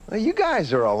Well, you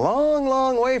guys are a long,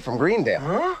 long way from Greendale.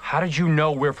 Huh? How did you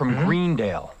know we're from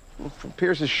Greendale? From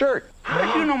Pierce's shirt.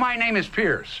 How do you know my name is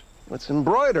Pierce? It's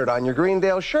embroidered on your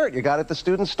Greendale shirt you got at the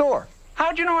student store.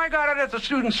 How'd you know I got it at the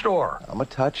student store? I'm a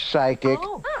touch psychic.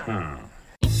 Oh.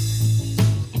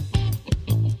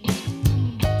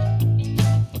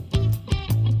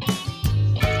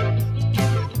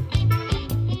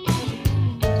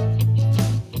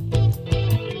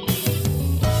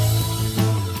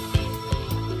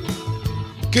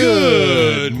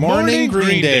 Good morning,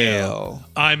 Greendale.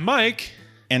 I'm Mike.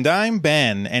 And I'm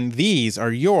Ben, and these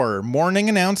are your morning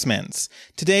announcements.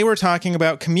 Today we're talking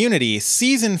about Community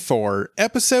Season 4,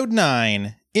 Episode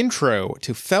 9, Intro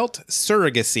to Felt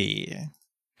Surrogacy.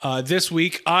 This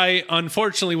week, I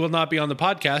unfortunately will not be on the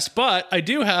podcast, but I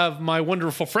do have my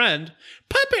wonderful friend,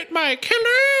 Puppet Mike.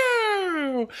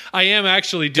 Hello! I am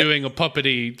actually doing a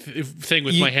puppety thing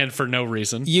with my hand for no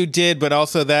reason. You did, but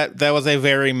also that was a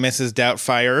very Mrs.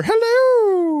 Doubtfire.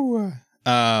 Hello!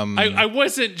 I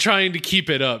wasn't trying to keep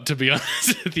it up, to be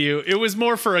honest with you. It was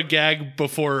more for a gag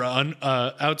before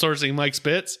outsourcing Mike's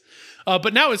bits.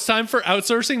 But now it's time for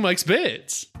outsourcing Mike's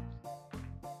bits.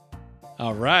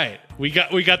 All right, we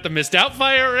got the Missed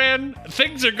Outfire in.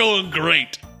 Things are going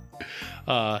great.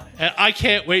 And I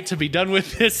can't wait to be done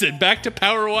with this and back to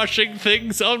power washing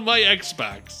things on my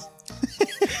Xbox.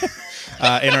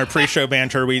 In our pre-show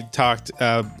banter, we talked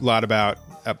a lot about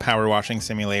a power washing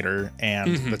simulator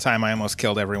and the time I almost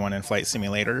killed everyone in Flight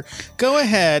Simulator. Go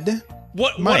ahead.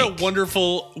 What a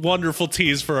wonderful, wonderful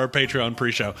tease for our Patreon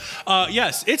pre-show.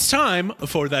 Yes, it's time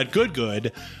for that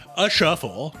good, a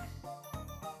shuffle.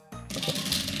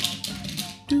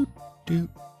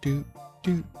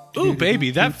 Ooh,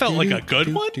 baby, that felt like a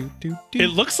good one. It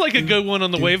looks like a good one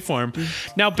on the waveform.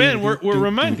 Now, Ben,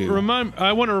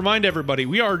 I want to remind everybody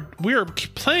we are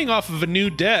playing off of a new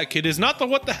deck. It is not the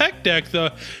What the Heck deck,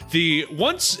 the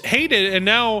once hated and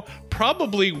now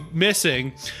probably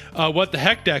missing What the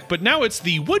Heck deck, but now it's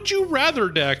the Would You Rather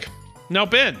deck. Now,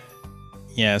 Ben.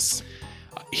 Yes.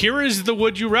 Here is the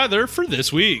Would You Rather for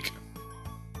this week.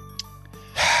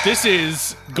 This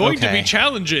is going to be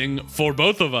challenging for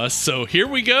both of us, so here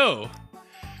we go.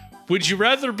 Would you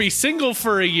rather be single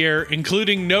for a year,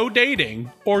 including no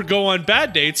dating, or go on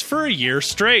bad dates for a year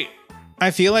straight? I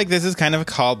feel like this is kind of a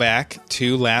callback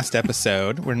to last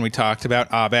episode when we talked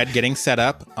about Abed getting set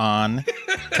up on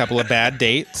a couple of bad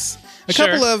dates. A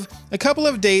couple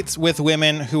of dates with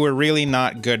women who were really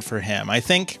not good for him. I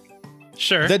think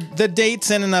the dates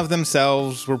in and of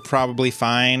themselves were probably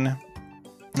fine.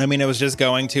 I mean, it was just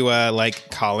going to a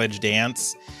college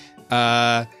dance.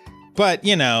 But,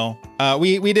 you know,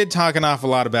 we did talk an awful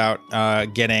lot about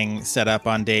getting set up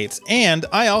on dates. And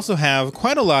I also have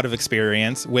quite a lot of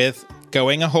experience with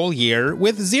going a whole year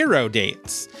with 0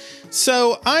 dates.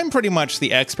 So I'm pretty much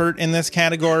the expert in this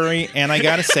category. And I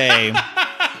got to say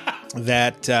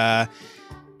that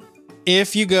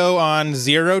if you go on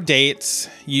 0 dates,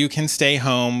 you can stay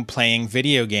home playing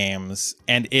video games.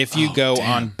 And if you go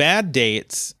on bad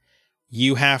dates,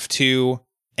 you have to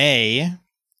A,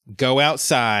 go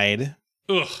outside,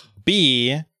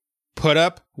 B, put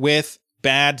up with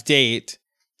bad date,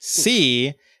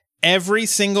 C, every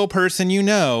single person you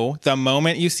know, the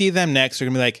moment you see them next, are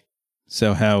going to be like,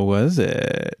 so how was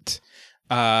it?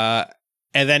 And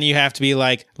then you have to be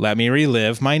like, let me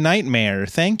relive my nightmare.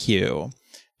 Thank you.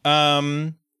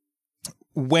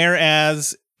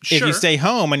 Whereas if you stay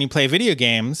home and you play video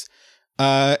games,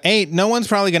 no one's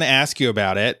probably going to ask you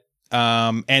about it.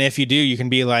 And if you do, you can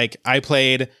be like, I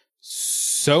played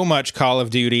so much Call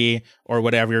of Duty or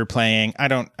whatever you're playing. I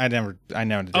never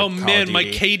did Oh Call man, of Duty. my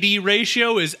KD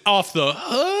ratio is off the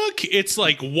hook. It's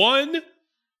like 1.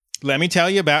 Let me tell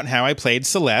you about how I played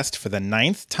Celeste for the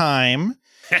 9th time.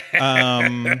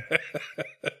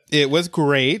 It was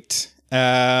great.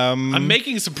 I'm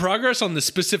making some progress on the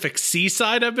specific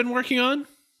Seaside I've been working on.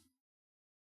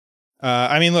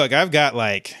 I mean, look, I've got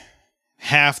like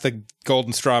half the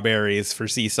golden strawberries for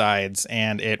Seasides,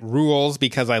 and it rules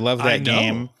because I love that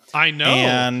game. I know.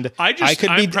 And I'm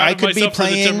proud of myself for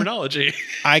the terminology.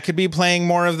 I could be playing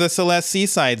more of the Celeste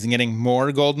Seasides and getting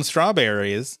more golden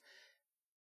strawberries.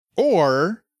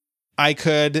 Or I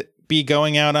could be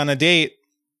going out on a date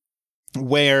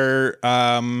where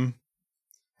I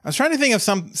was trying to think of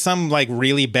some like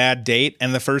really bad date,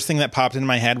 and the first thing that popped into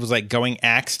my head was like going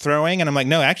axe throwing, and I'm like,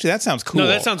 no, actually that sounds cool. No,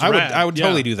 that sounds rad. I would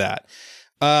totally do that.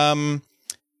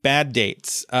 Bad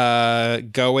dates.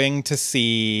 Going to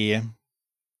see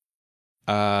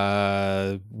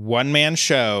one-man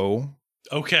show.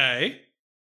 Okay.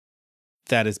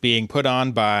 That is being put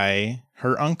on by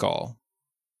her uncle.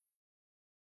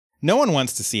 No one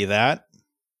wants to see that.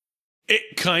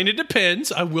 It kind of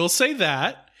depends. I will say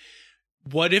that.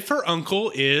 What if her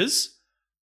uncle is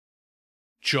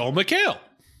Joel McHale?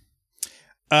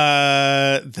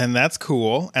 Then that's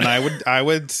cool. And I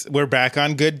would, we're back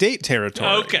on good date territory.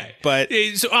 Okay. But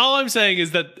so all I'm saying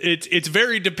is that it's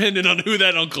very dependent on who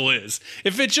that uncle is.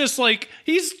 If it's just like,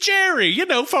 he's Jerry,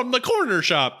 from the corner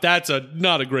shop, that's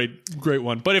not a great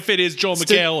one. But if it is Joel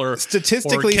McHale or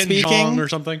statistically Ken speaking Jeong or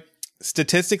something.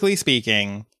 Statistically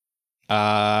speaking,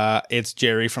 it's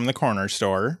Jerry from the corner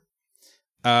store.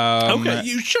 Okay,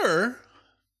 you sure?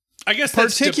 I guess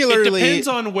particularly, it depends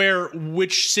on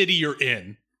which city you're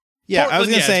in. Yeah,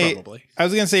 Portland, I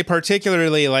was gonna say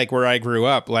particularly like where I grew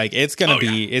up, like it's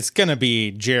gonna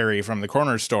be Jerry from the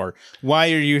corner store.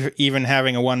 Why are you even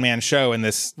having a one-man show in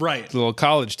this little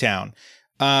college town?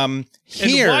 Here, and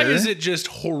why is it just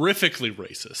horrifically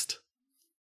racist?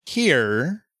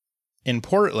 Here in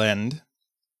Portland,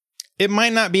 it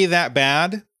might not be that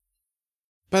bad,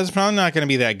 but it's probably not going to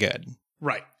be that good.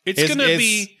 Right. It's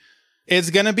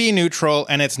going to be neutral,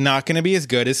 and it's not going to be as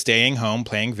good as staying home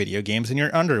playing video games in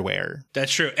your underwear.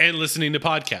 That's true. And listening to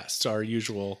podcasts, our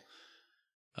usual,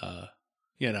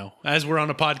 as we're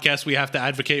on a podcast, we have to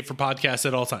advocate for podcasts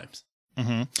at all times.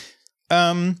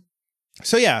 Mm-hmm.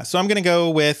 So I'm going to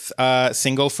go with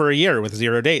single for a year with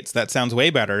 0 dates. That sounds way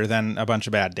better than a bunch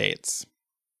of bad dates.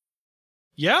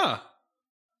 Yeah.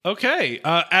 Okay.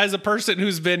 As a person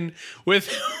who's been with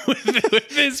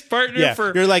his partner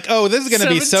for you're like, oh, this is going to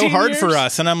be so hard for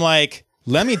us. And I'm like,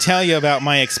 let me tell you about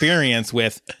my experience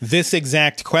with this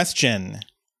exact question.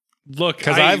 Look,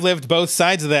 because I've lived both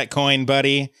sides of that coin,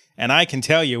 buddy, and I can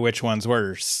tell you which one's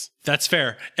worse. That's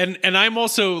fair. And I'm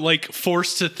also like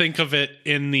forced to think of it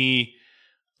in the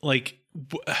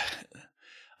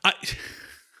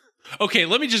okay,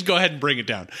 let me just go ahead and bring it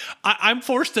down. I'm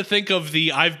forced to think of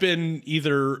I've been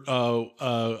either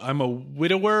I'm a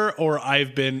widower or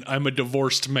I'm a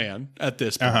divorced man at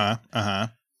this point.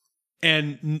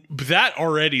 And that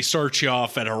already starts you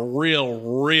off at a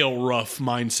real rough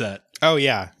mindset. Oh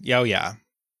yeah.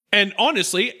 And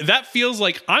honestly, that feels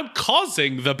like I'm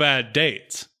causing the bad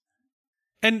dates.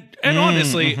 And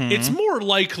honestly, it's more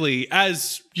likely,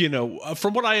 as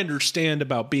from what I understand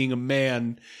about being a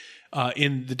man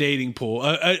in the dating pool.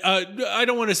 I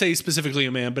don't want to say specifically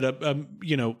a man, but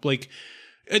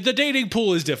the dating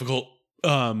pool is difficult.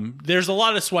 There's a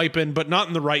lot of swiping, but not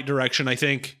in the right direction. I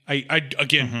think I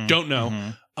don't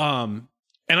know. And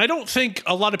I don't think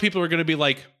a lot of people are going to be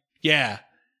like, yeah,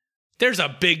 there's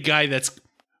a big guy that's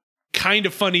kind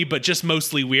of funny, but just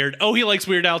mostly weird. Oh, he likes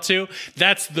Weird Al too.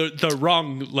 That's the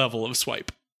wrong level of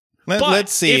swipe.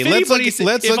 Let's see. Let's look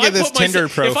at this Tinder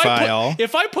profile.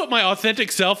 If I put my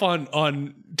authentic self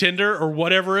on Tinder or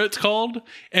whatever it's called,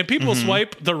 and people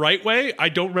swipe the right way, I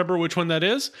don't remember which one that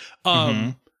is.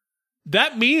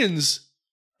 That means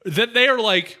that they are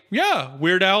like, yeah,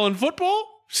 Weird Al and football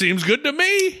seems good to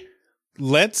me.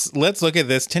 Let's look at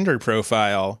this Tinder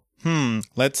profile.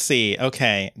 Let's see.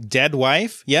 Okay, dead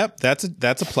wife. Yep, that's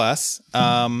a plus.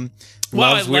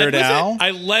 Loves Weird Al.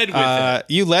 I led with it.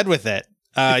 You led with it.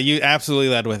 You absolutely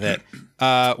led with it.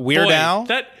 Weird Al,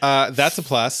 that's a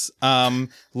plus.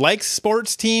 Likes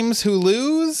sports teams who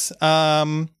lose.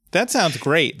 That sounds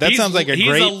great. That sounds like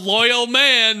he's a loyal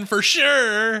man for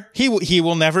sure. He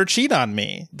will never cheat on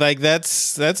me. Like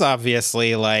that's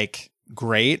obviously like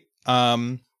great.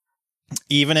 Even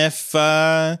if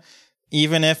I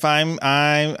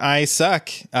suck,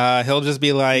 he'll just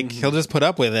be like he'll just put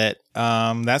up with it.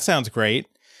 That sounds great.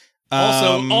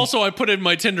 Also, I put in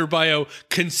my Tinder bio,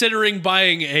 considering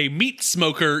buying a meat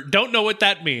smoker, don't know what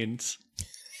that means.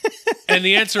 And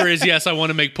the answer is yes, I want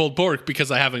to make pulled pork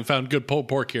because I haven't found good pulled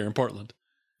pork here in Portland.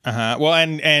 Well,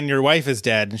 and your wife is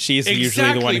dead. She's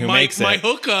usually the one who makes it. My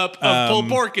hookup of pulled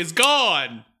pork is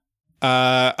gone.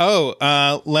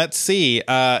 Let's see.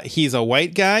 He's a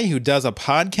white guy who does a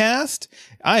podcast.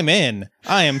 I'm in.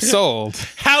 I am sold.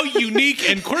 How unique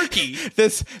and quirky.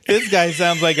 This guy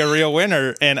sounds like a real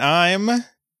winner, and I'm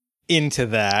into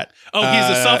that. Oh,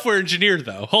 he's a software engineer,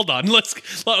 though. Hold on. Let's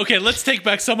take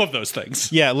back some of those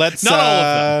things. Yeah, let's not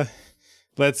all of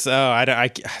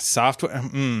them. Software.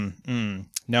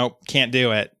 Nope, can't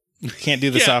do it. Can't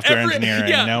do the software engineering.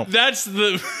 Yeah, nope. That's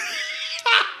the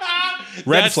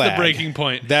red flag. The breaking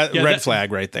point. Red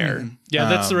flag right there. Yeah,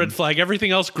 that's the red flag.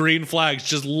 Everything else, green flags.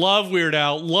 Just love Weird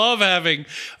Al. Love having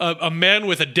a man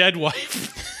with a dead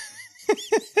wife.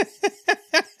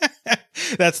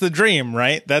 That's the dream,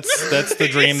 right? That's the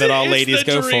dream that all ladies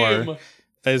go for.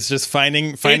 Is just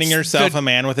finding yourself a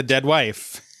man with a dead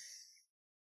wife.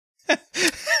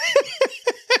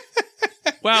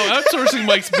 Wow, outsourcing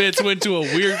Mike's bits went to a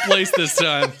weird place this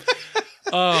time.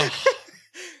 Oh.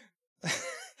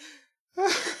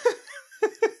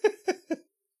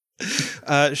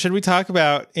 Should we talk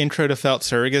about Intro to Felt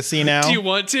Surrogacy now? Do you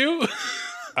want to?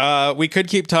 We could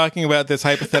keep talking about this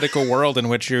hypothetical world in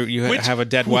which you have a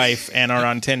dead wife and are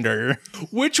on Tinder.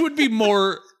 Which would be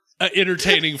more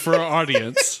entertaining for our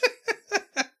audience?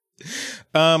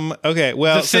 Okay.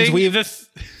 Well, since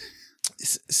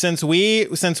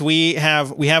we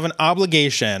have an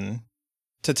obligation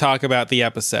to talk about the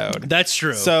episode. That's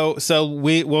true. So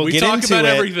we'll get talk into about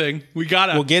it. everything.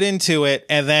 We'll get into it,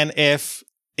 and then if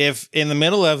in the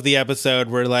middle of the episode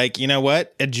we're like, you know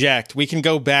what, eject, we can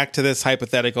go back to this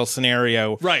hypothetical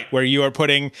scenario, right, where you are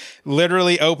putting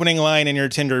literally opening line in your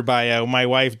Tinder bio, my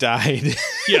wife died.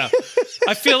 Yeah,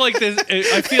 I feel like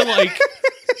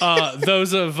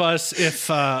those of us that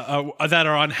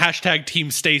are on hashtag Team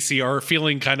Stacy are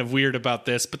feeling kind of weird about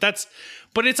this, but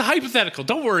it's a hypothetical.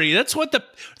 Don't worry. That's what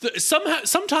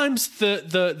sometimes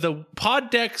the pod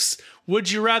decks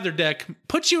Would You Rather deck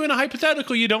puts you in a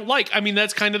hypothetical you don't like. I mean,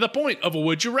 that's kind of the point of a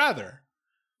Would You Rather.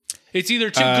 It's either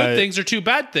two good things or two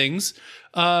bad things.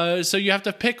 So you have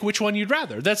to pick which one you'd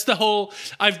rather. That's the whole...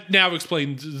 I've now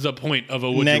explained the point of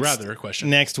a Would You Rather question.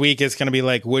 Next week it's going to be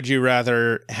like, would you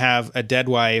rather have a dead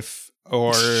wife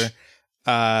or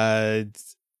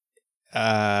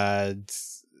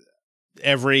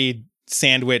every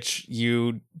sandwich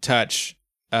you touch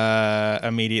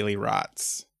immediately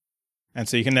rots, and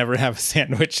so you can never have a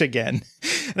sandwich again.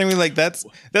 And I mean, like, that's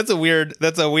a weird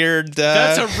that's a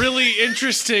really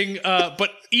interesting but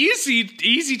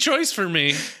easy choice for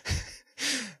me.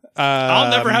 I'll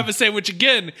never have a sandwich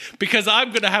again because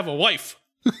I'm gonna have a wife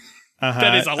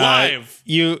that is alive.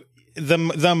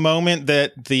 The moment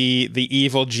that the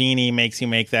evil genie makes you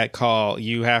make that call,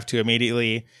 you have to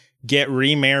immediately get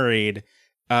remarried,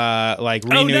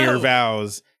 renew your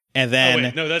vows, and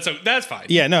then that's fine.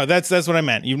 Yeah, no, that's what I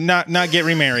meant. You not get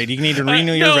remarried. You need to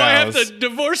renew your vows. I have to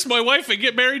divorce my wife and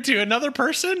get married to another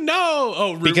person?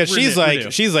 No. Because she's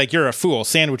like, you're a fool.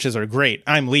 Sandwiches are great.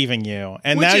 I'm leaving you.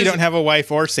 And now you don't have a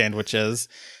wife or sandwiches.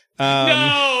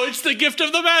 No, it's the gift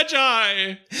of the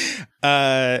Magi.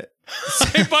 I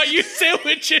bought you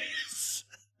sandwiches.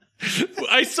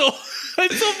 I sold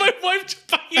my wife to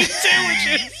buy you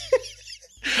sandwiches.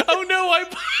 Oh no,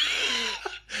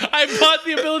 I bought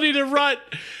the ability to rot,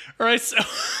 or I have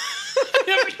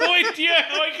no idea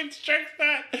how I can strike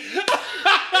that.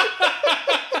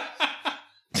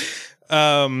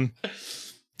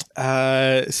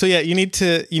 So yeah, you need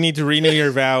to renew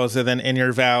your vows, and then in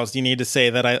your vows you need to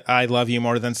say that I love you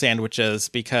more than sandwiches,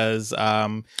 because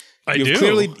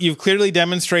you've clearly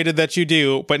demonstrated that you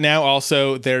do, but now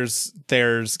also there's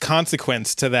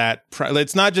consequence to that.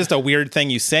 It's not just a weird thing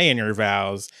you say in your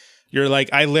vows. You're like,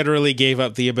 I literally gave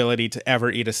up the ability to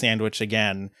ever eat a sandwich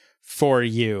again for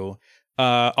you.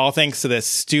 All thanks to this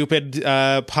stupid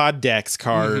pod decks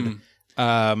card.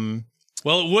 Well,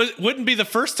 it wouldn't be the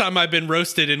first time I've been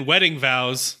roasted in wedding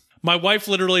vows. My wife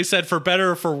literally said, for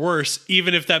better or for worse,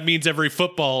 even if that means every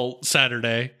football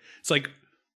Saturday. It's like,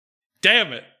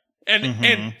 damn it.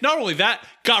 And not only that,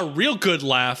 got a real good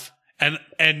laugh.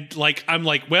 And like, I'm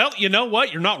like, well, you know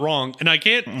what? You're not wrong. And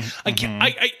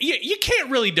you can't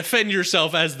really defend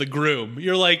yourself as the groom.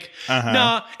 You're like,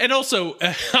 nah. And also,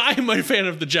 I'm a fan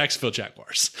of the Jacksonville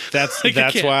Jaguars. That's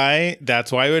why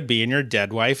it would be in your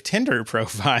dead wife Tinder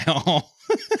profile.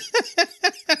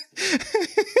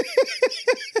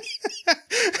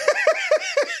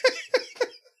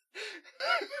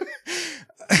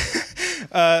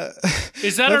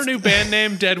 Is that our new band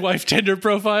name, Dead Wife Tinder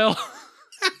Profile?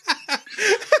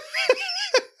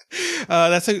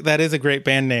 That is a great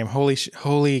band name. My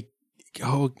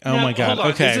God.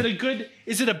 Okay.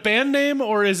 Is it a band name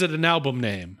or is it an album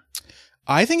name?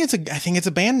 I think it's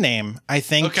a band name. I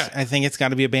think it's got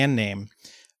to be a band name.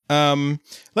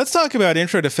 Let's talk about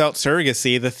Intro to Felt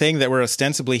Surrogacy, the thing that we're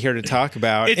ostensibly here to talk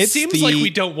about. It seems like we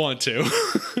don't want to.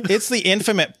 It's the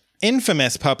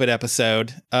infamous puppet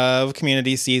episode of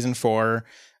Community Season 4.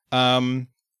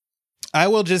 I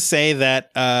will just say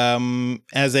that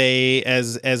as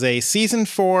a Season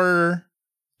 4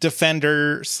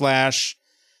 defender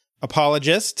 /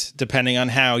 apologist, depending on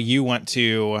how you want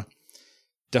to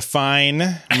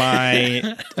define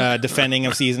my defending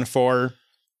of Season 4.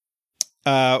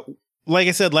 Like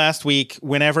I said last week,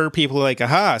 whenever people are like,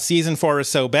 aha, Season 4 is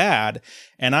so bad,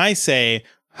 and I say,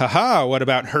 haha, what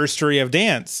about Herstory of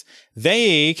Dance?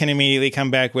 They can immediately come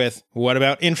back with, what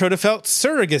about Intro to Felt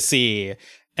Surrogacy?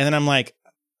 And then I'm like,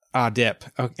 dip.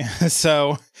 Okay.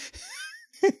 So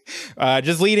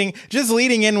just leading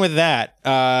in with that,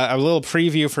 a little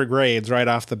preview for grades right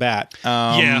off the bat.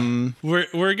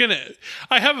 We're gonna.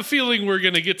 I have a feeling we're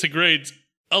gonna get to grades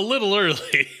a little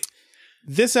early.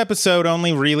 This episode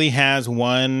only really has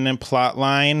one plot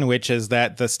line, which is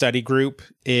that the study group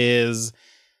is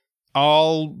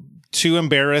all too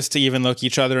embarrassed to even look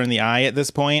each other in the eye at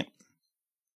this point.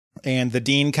 And the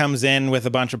dean comes in with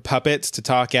a bunch of puppets to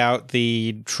talk out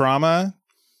the trauma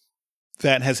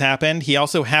that has happened. He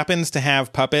also happens to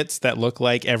have puppets that look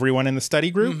like everyone in the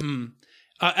study group. Mm-hmm.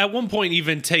 At one point,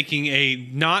 even taking a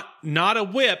not a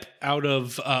whip out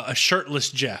of a shirtless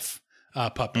Jeff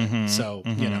puppet. Mm-hmm. So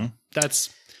you know that's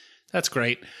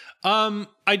great.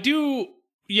 I do.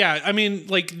 Yeah, I mean,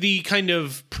 like the kind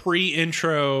of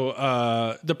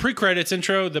pre-intro, the pre-credits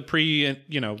intro, the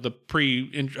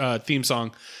theme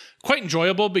song, quite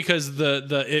enjoyable because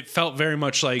it felt very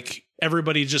much like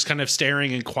everybody just kind of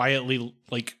staring and quietly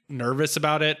like nervous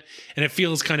about it, and it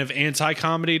feels kind of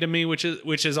anti-comedy to me, which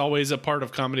is always a part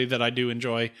of comedy that I do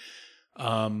enjoy.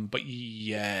 But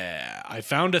yeah, I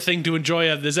found a thing to enjoy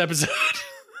of this episode.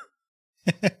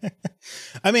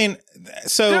 I mean,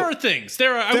 so there are things.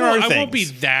 I won't be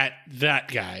that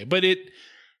guy, but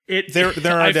there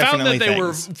are I found that they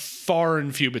were far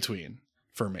and few between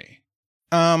for me.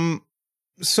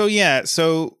 So yeah,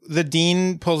 so the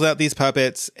dean pulls out these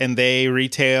puppets and they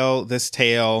retell this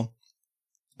tale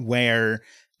where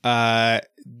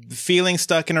feeling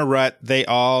stuck in a rut, they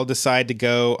all decide to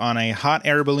go on a hot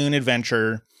air balloon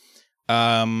adventure.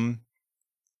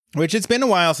 Which it's been a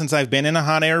while since I've been in a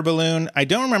hot air balloon. I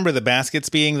don't remember the baskets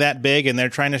being that big, and they're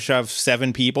trying to shove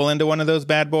 7 people into one of those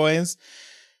bad boys.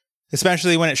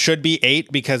 Especially when it should be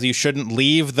 8, because you shouldn't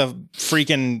leave the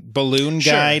freaking balloon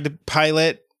guide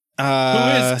pilot. Who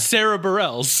is Sarah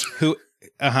Bareilles.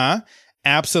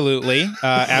 Absolutely.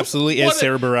 Absolutely is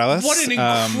Sarah Bareilles. What an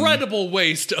incredible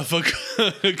waste of a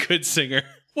good singer.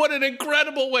 What an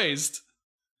incredible waste.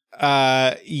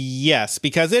 Yes,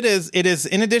 because it is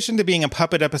in addition to being a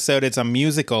puppet episode, it's a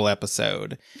musical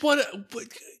episode.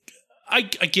 I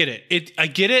get it. I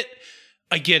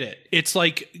get it. It's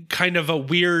like kind of a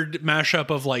weird mashup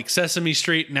of like Sesame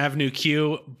Street and Avenue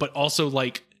Q, but also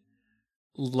like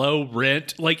low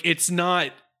rent. Like it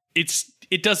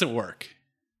doesn't work.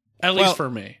 At least for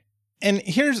me. And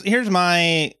here's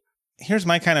my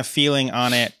kind of feeling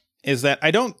on it is that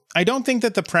I don't think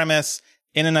that the premise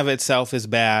in and of itself is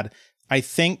bad. I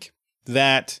think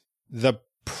that the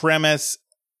premise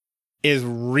is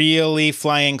really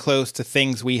flying close to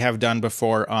things we have done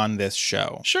before on this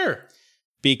show. Sure.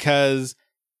 Because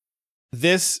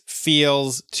this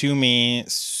feels to me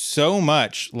so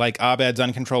much like Abed's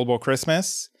Uncontrollable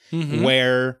Christmas,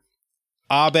 where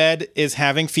Abed is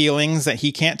having feelings that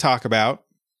he can't talk about.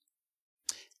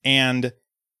 And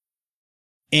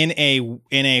in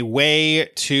a way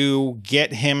to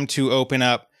get him to open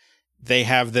up, they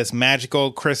have this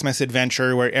magical Christmas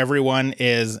adventure where everyone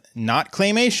is not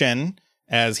claymation,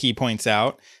 as he points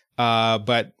out,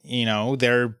 but you know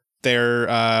they're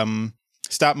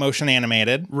stop motion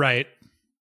animated, right?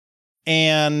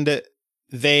 And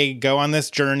they go on this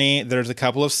journey. There's a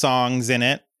couple of songs in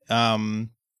it, and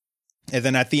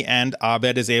then at the end,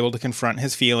 Abed is able to confront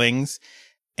his feelings,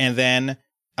 and then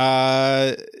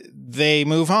they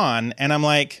move on, and I'm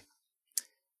like,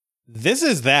 this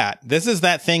is that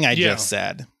thing I just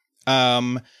said.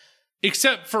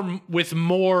 Except for with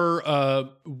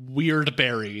more weird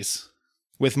berries.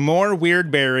 With more weird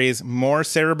berries, more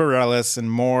Sarah Bareilles, and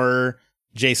more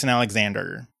Jason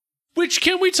Alexander. Which,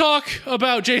 can we talk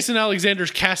about Jason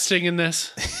Alexander's casting in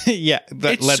this? Yeah,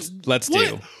 let's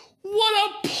do.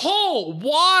 What a pull!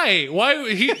 Why?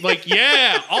 He like,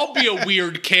 yeah, I'll be a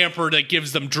weird camper that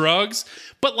gives them drugs,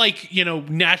 but like, you know,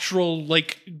 natural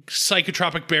like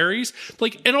psychotropic berries.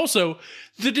 Like, and also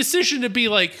the decision to be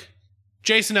like,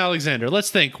 Jason Alexander, let's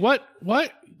think, what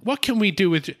can we do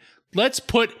with? Let's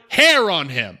put hair on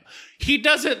him. He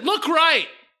doesn't look right.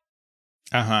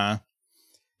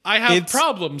 I have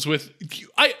problems with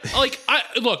I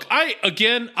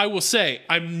will say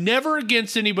I'm never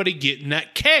against anybody getting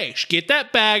that cash, get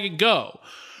that bag and go.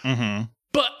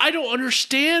 But I don't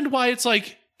understand why it's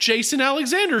like Jason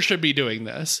Alexander should be doing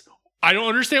this. I don't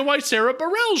understand why Sarah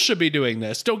Bareilles should be doing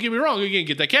this. Don't get me wrong, again,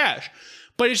 get that cash.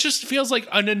 But it just feels like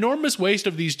an enormous waste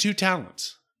of these two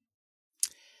talents.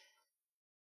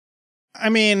 I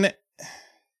mean,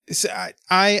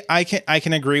 I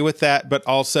can agree with that, but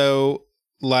also,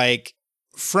 like,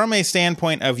 from a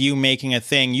standpoint of you making a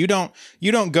thing, you don't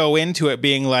go into it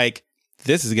being like,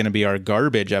 this is going to be our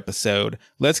garbage episode.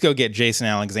 Let's go get Jason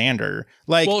Alexander.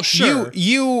 Like, well, sure.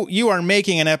 You are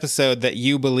making an episode that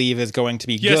you believe is going to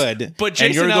be good. But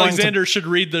Jason Alexander should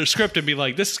read the script and be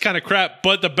like, this is kind of crap,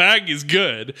 but the bag is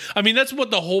good. I mean, that's what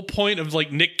the whole point of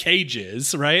like Nick Cage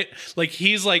is, right? Like,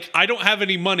 he's like, I don't have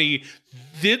any money.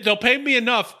 They'll pay me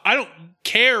enough.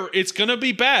 care it's gonna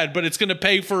be bad, but it's gonna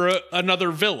pay for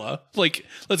another villa. Like,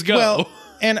 let's go. Well,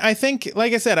 and I think,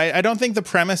 like I said, I don't think the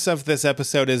premise of this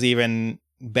episode is even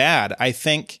bad. I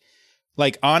think,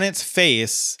 like, on its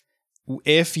face,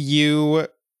 if you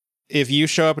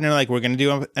show up and you're like, we're going to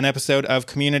do an episode of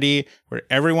Community where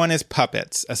everyone is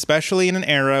puppets, especially in an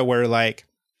era where, like,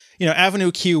 you know,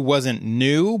 Avenue Q wasn't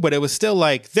new, but it was still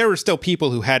like, there were still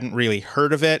people who hadn't really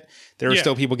heard of it. There were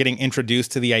still people getting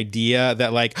introduced to the idea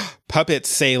that, like, puppets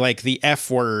say, like, the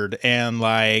F word, and,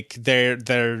 like, they're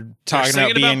talking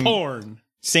about being porn.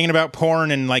 Singing about porn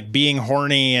and, like, being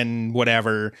horny and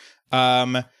whatever.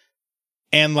 And,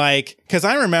 like, because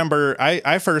I remember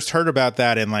I first heard about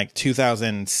that in, like,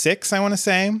 2006, I want to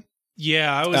say.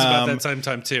 Yeah, I was about that same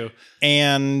time too.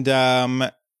 And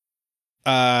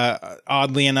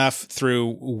oddly enough,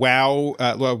 through WoW,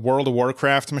 World of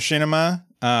Warcraft machinima,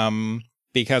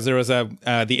 because there was the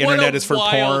internet is for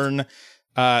porn.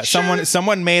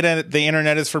 Someone made the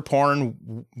internet is for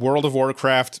porn World of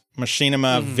Warcraft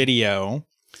machinima video.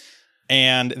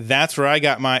 And that's where I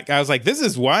was like, this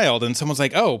is wild. And someone's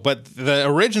like, oh, but the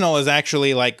original is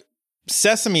actually like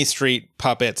Sesame Street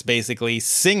puppets basically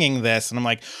singing this. And I'm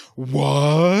like,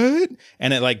 what?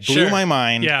 And it like blew my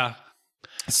mind. Yeah.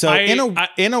 So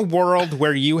in a world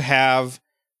where you have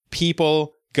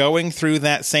people going through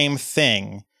that same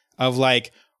thing of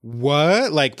like,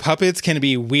 what? Like, puppets can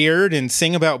be weird and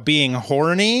sing about being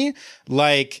horny?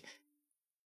 Like,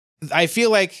 I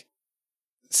feel like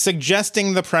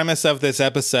suggesting the premise of this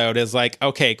episode is like,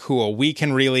 okay, cool. We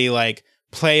can really like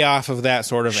play off of that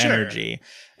sort of energy.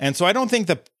 And so I don't think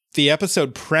the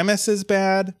episode premise is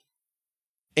bad.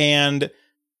 And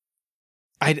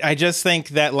I just think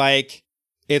that like,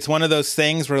 it's one of those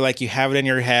things where like you have it in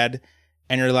your head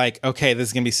and you're like, okay, this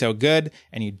is going to be so good.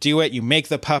 And you do it. You make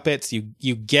the puppets.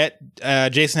 You get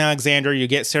Jason Alexander. You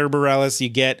get Sarah Bareilles. You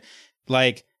get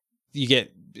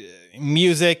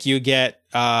music. You get,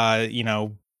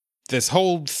 this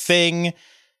whole thing.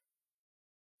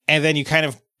 And then you kind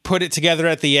of put it together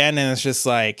at the end. And it's just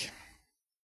like,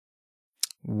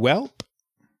 welp.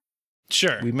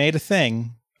 Sure. We made a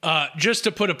thing. Just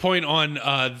to put a point on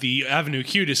the Avenue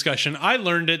Q discussion, I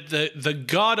learned it the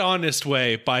God honest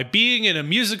way by being in a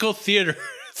musical theater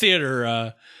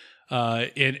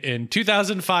in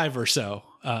 2005 or so,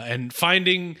 and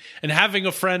finding and having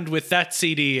a friend with that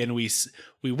CD, and we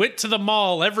went to the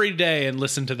mall every day and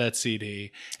listened to that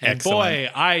CD. And Excellent. Boy,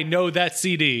 I know that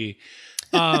CD.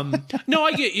 No,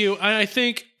 I get you. And I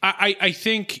think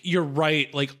you're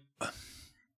right. Like,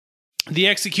 the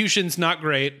execution's not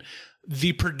great.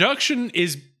 The production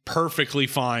is perfectly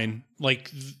fine.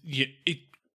 Like,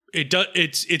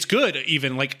 it's good.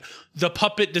 Even like the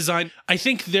puppet design, I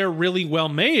think they're really well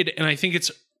made, and I think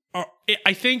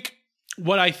I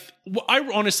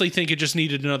honestly think it just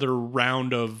needed another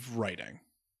round of writing.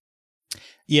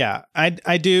 Yeah, I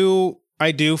do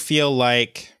feel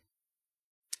like,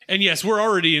 and yes, we're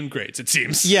already in grades, it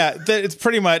seems. Yeah, it's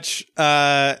pretty much.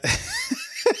 Wait,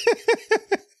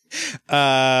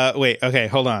 okay,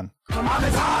 hold on.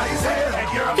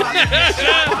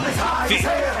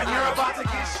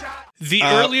 The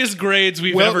earliest grades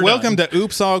we've ever done. Welcome to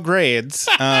Oops All Grades.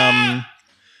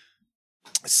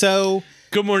 So,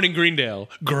 good morning, Greendale.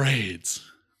 Grades.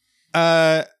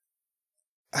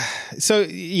 So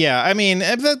yeah, I mean,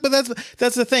 but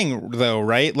that's the thing, though,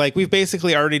 right? Like, we've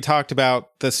basically already talked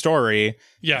about the story.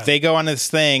 Yeah, they go on this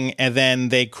thing, and then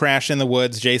they crash in the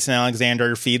woods. Jason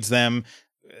Alexander feeds them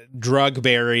drug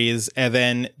berries, and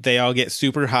then they all get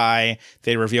super high.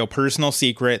 They reveal personal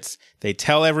secrets. They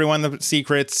tell everyone the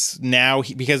secrets now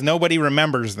because nobody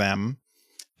remembers them.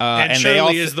 And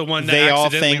Shirley is the one that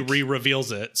accidentally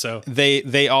reveals it. So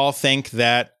they all think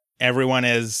that everyone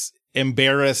is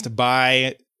embarrassed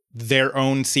by their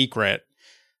own secret,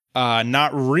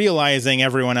 not realizing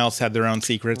everyone else had their own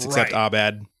secrets except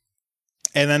Abed.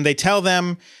 And then they tell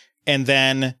them, and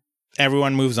then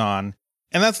everyone moves on.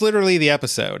 And that's literally the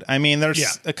episode. I mean,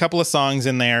 there's a couple of songs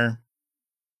in there.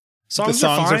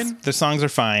 The songs are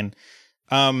fine.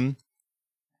 And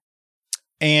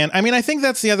I mean, I think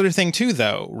that's the other thing too,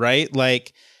 though, right?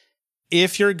 Like,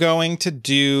 if you're going to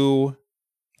do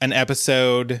an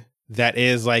episode that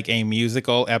is like a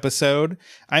musical episode,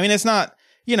 I mean, it's not,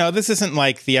 this isn't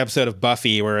like the episode of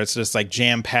Buffy where it's just like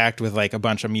jam packed with like a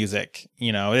bunch of music.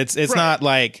 It's not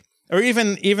like, or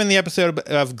even the episode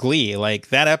of Glee, like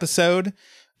that episode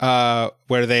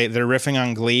where they're riffing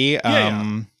on Glee,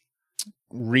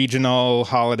 regional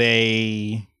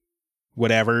holiday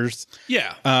whatevers.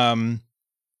 Yeah.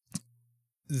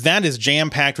 That is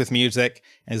jam-packed with music.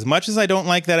 As much as I don't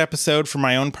like that episode for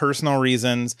my own personal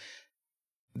reasons,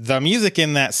 the music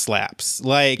in that slaps.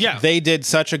 Like, they did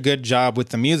such a good job with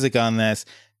the music on this.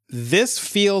 This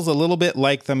feels a little bit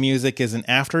like the music is an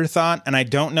afterthought, and I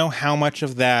don't know how much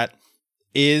of that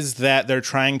is that they're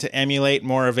trying to emulate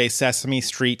more of a Sesame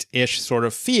Street-ish sort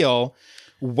of feel,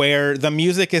 where the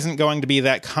music isn't going to be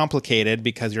that complicated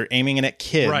because you're aiming it at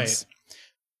kids. Right.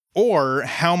 Or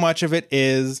how much of it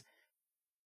is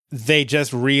they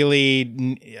just really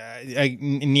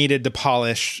needed to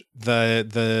polish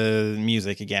the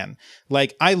music again.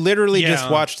 Like, I literally just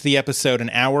watched the episode an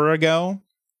hour ago.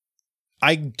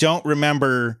 I don't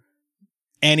remember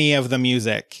any of the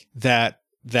music that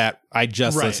I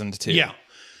just listened to. Yeah.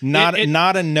 Not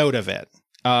a note of it.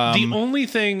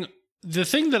 The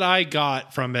thing that I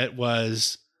got from it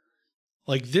was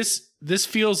like this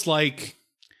feels like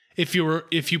if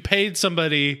you paid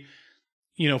somebody,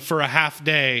 for a half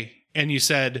day and you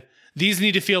said, these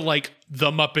need to feel like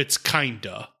the Muppets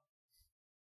kinda.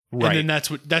 Right. And then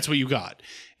that's what you got.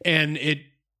 And it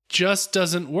just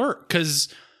doesn't work,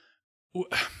 because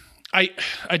I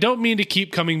don't mean to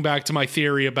keep coming back to my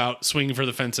theory about swinging for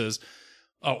the fences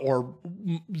or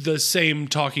the same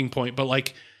talking point, but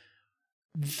like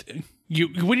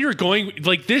when you're going,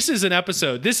 like, this is an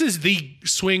episode, this is the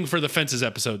swing for the fences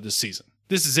episode this season.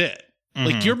 This is it. Mm-hmm.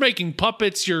 Like, you're making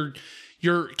puppets, you're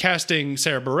casting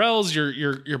Sarah Bareilles,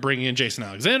 you're bringing in Jason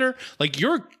Alexander, like,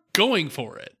 you're going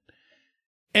for it.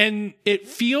 And it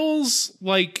feels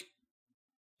like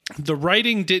the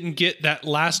writing didn't get that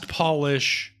last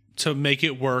polish to make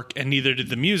it work, and neither did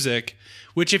the music,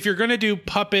 which, if you're going to do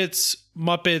puppets,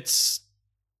 Muppets,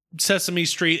 Sesame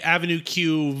Street, Avenue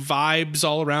Q vibes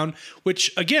all around,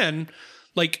 which, again,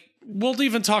 like, we'll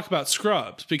even talk about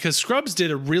Scrubs, because Scrubs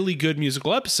did a really good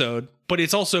musical episode, but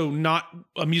it's also not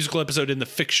a musical episode in the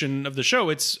fiction of the show.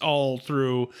 It's all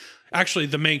through, actually,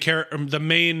 the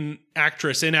main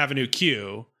actress in Avenue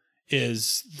Q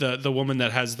is the woman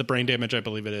that has the brain damage, I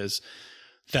believe it is,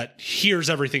 that hears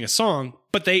everything a song,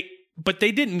 but they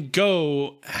didn't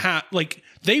go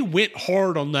they went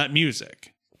hard on that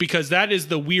music, because that is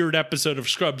the weird episode of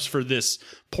Scrubs for this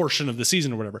portion of the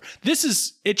season or whatever.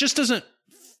 It just doesn't,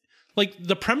 like,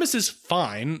 the premise is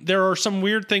fine. There are some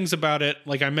weird things about it.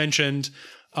 Like I mentioned,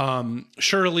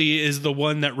 Shirley is the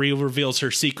one that reveals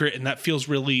her secret, and that feels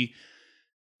really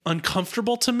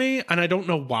uncomfortable to me. And I don't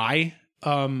know why.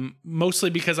 Mostly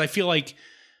because I feel like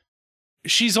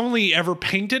she's only ever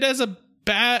painted as a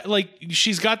bad, like,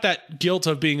 she's got that guilt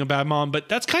of being a bad mom, but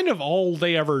that's kind of all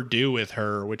they ever do with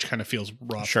her, which kind of feels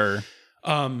rough. Sure.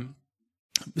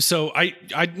 So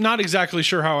I'm not exactly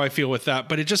sure how I feel with that,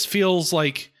 but it just feels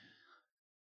like,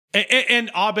 and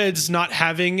Abed's not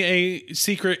having a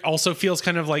secret also feels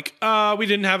kind of like, we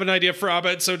didn't have an idea for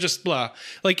Abed, so just blah.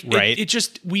 Like, right. It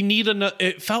just, we need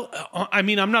it felt, I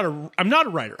mean, I'm not a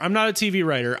writer. I'm not a TV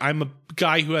writer. I'm a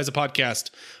guy who has a podcast.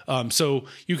 So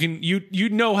you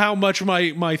know how much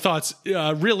my thoughts,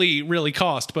 really, really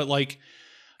cost, but like,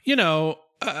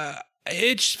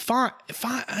 it's fine.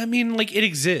 I mean, like, it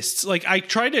exists. Like, I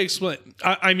tried to explain.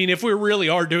 I mean, if we really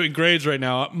are doing grades right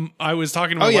now, I was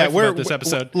talking to my wife about this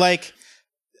episode.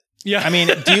 I mean,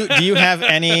 do you have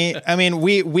any? I mean,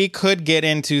 we could get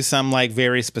into some, like,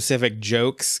 very specific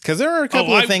jokes, because there are a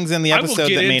couple of things in the episode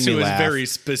that made me laugh. A very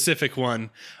specific one,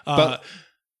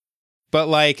 but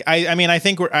like, I mean, I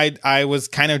think I was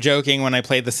kind of joking when I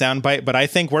played the soundbite, but I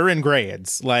think we're in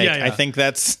grades. Like, I think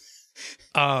that's.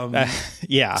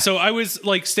 Yeah. So I was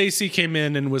like, Stacy came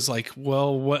in and was like,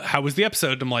 well, how was the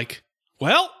episode? I'm like,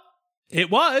 well, it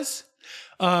was.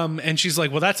 And she's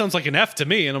like, well, that sounds like an F to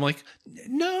me. And I'm like,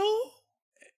 no.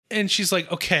 And she's like,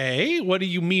 okay, what do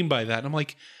you mean by that? And I'm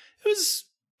like, it was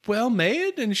well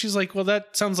made. And she's like, well,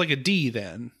 that sounds like a D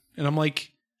then. And I'm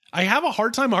like, I have a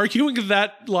hard time arguing with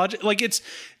that logic. Like,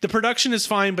 the production is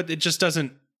fine, but it just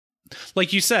doesn't,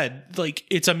 like you said, like,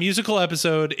 it's a musical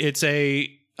episode.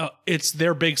 It's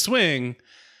their big swing.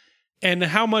 And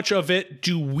how much of it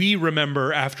do we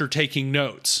remember after taking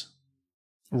notes?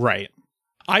 Right.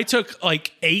 I took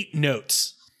like 8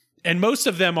 notes, and most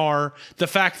of them are the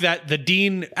fact that the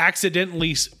dean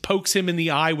accidentally pokes him in the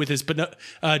eye with his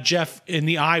Jeff in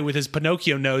the eye with his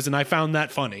Pinocchio nose, and I found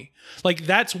that funny. Like,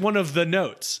 that's one of the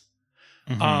notes.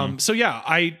 Mm-hmm. So yeah,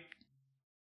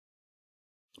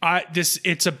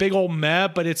 it's a big old meh,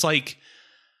 but it's like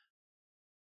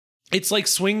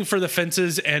swing for the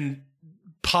fences and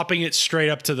popping it straight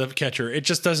up to the catcher. It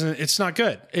just doesn't, it's not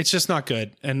good. It's just not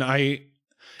good. And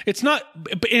it's not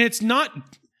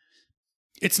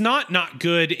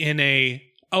good in a,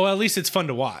 at least it's fun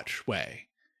to watch way.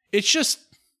 It's just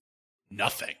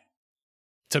nothing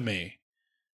to me.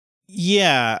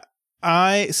 Yeah.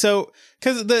 Cause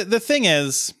the thing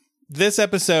is, this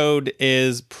episode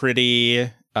is pretty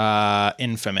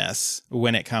infamous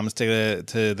when it comes to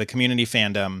the community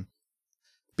fandom,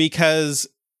 because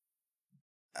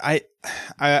I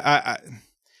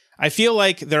feel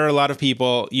like there are a lot of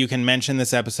people you can mention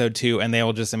this episode to, and they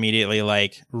will just immediately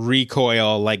like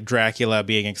recoil, like Dracula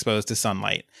being exposed to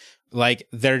sunlight. Like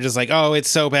they're just like, oh, it's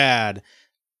so bad.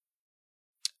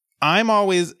 I'm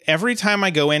always, every time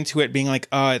I go into it being like,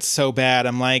 oh, it's so bad,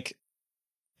 I'm like,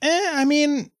 I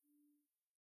mean,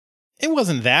 it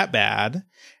wasn't that bad.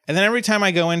 And then every time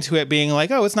I go into it being like,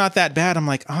 oh, it's not that bad, I'm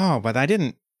like, oh, but I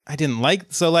didn't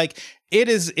like, so like, it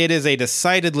is a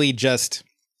decidedly just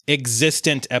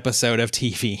existent episode of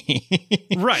TV.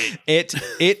 Right. It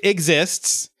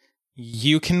exists.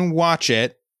 You can watch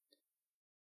it.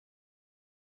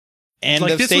 End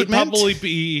like of this statement. would probably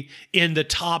be in the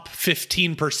top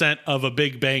 15% of a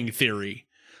Big Bang Theory.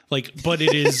 Like, but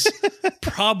it is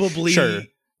probably Sure.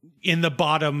 in the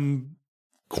bottom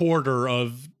quarter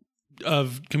of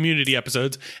Community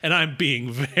episodes, and I'm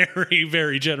being very,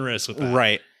 very generous with that.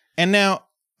 Right. And now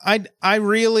I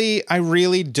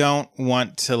really don't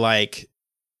want to like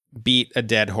beat a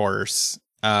dead horse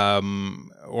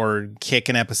or kick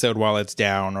an episode while it's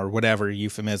down or whatever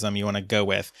euphemism you want to go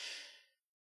with.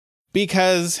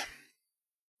 Because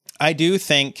I do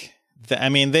think that, I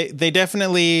mean, they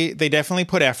definitely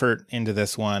put effort into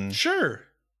this one. Sure.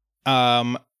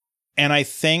 And I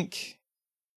think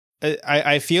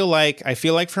I feel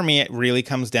like for me it really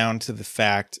comes down to the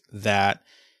fact that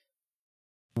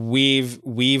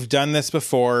we've done this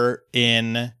before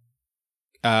in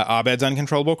Abed's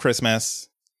Uncontrollable Christmas,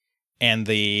 and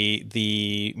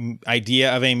the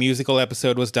idea of a musical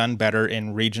episode was done better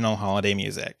in regional holiday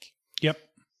music. Yep.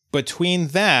 Between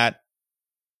that,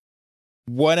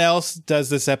 what else does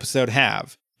this episode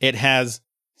have? It has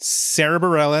Sarah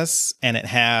Bareilles and it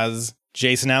has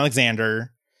Jason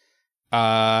Alexander.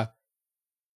 And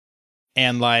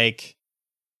like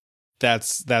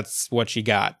that's what you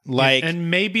got. Like, and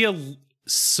maybe a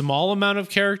small amount of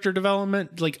character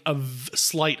development, like a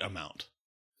slight amount.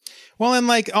 well, and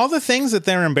like all the things that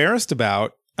they're embarrassed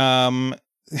about,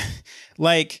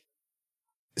 like,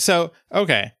 so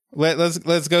okay.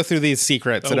 Let's go through these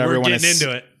secrets that everyone is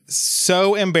into it.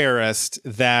 so embarrassed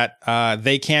that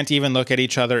they can't even look at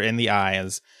each other in the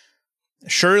eyes.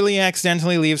 Shirley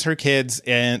accidentally leaves her kids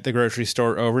in the grocery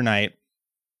store overnight,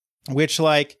 which,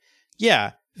 like,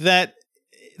 yeah, that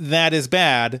is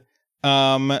bad.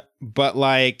 But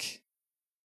like,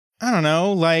 I don't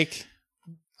know, like,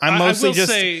 I'm mostly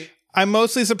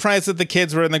surprised that the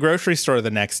kids were in the grocery store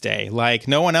the next day. Like,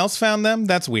 no one else found them.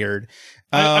 That's weird.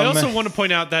 I also want to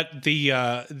point out that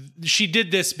she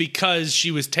did this because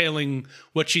she was tailing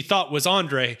what she thought was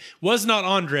Andre, was not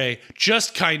Andre,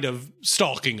 just kind of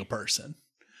stalking a person.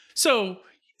 So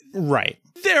right.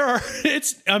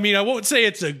 I mean, I won't say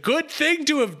it's a good thing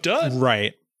to have done.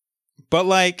 Right. But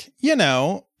like, you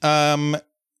know,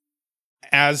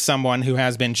 as someone who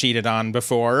has been cheated on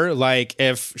before, like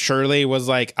if Shirley was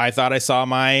like, I thought I saw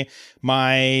my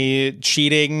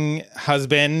cheating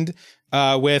husband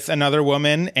with another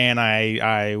woman, and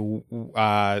I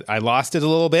lost it a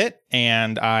little bit,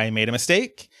 and I made a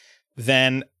mistake,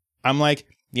 then I'm like,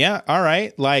 yeah, all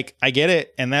right, like I get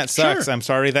it, and that sucks. Sure. I'm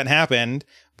sorry that happened,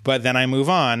 but then I move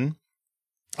on.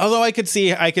 Although I could see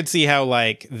how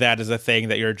like that is a thing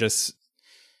that you're just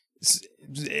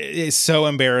so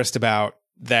embarrassed about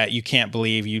that you can't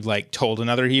believe you like told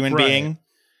another human being.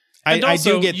 And I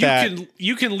also, do get that.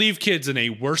 You can leave kids in a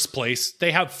worse place.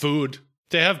 They have food.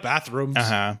 They have bathrooms.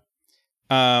 So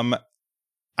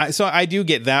I do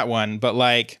get that one, but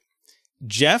like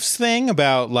Jeff's thing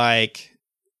about like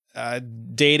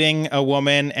dating a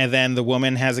woman and then the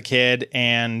woman has a kid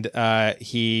and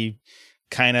he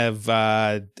kind of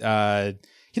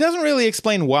he doesn't really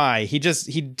explain why. He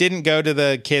didn't go to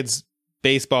the kid's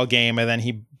baseball game and then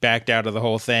he backed out of the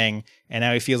whole thing, and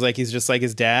now he feels like he's just like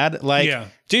his dad. Like, yeah.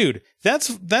 Dude,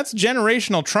 that's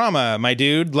generational trauma, my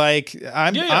dude. Like,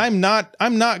 I'm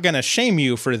not gonna shame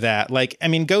you for that. Like, I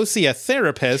mean, go see a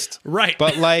therapist, right?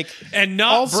 But like, and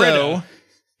not also, Britta.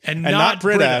 And not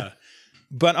Britta.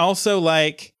 But also,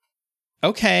 like,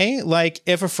 okay, like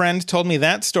if a friend told me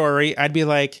that story, I'd be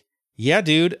like, yeah,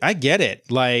 dude, I get it.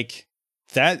 Like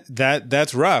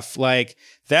that's rough. Like,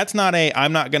 that's not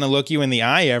I'm not going to look you in the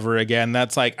eye ever again.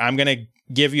 That's like, I'm going to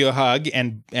give you a hug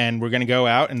and we're going to go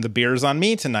out and the beer's on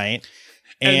me tonight.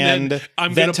 And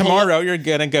then tomorrow you're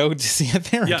going to go to see a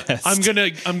therapist. Yeah,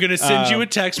 I'm going to send you a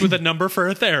text with a number for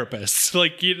a therapist.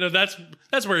 Like, you know, that's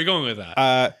where you're going with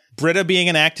that. Britta being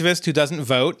an activist who doesn't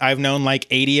vote. I've known like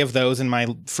 80 of those in my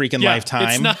freaking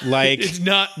lifetime. It's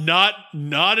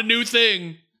not a new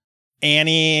thing.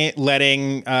 Annie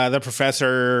letting the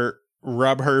professor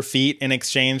rub her feet in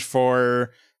exchange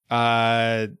for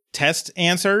test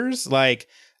answers, like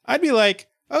I'd be like,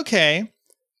 okay,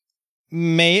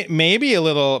 maybe a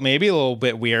little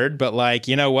bit weird, but like,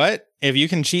 you know what? If you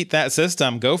can cheat that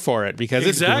system, go for it, because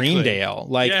Exactly. it's Greendale.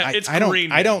 Like, Yeah, it's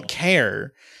I don't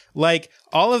care. Like,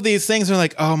 all of these things are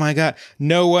like, oh my God,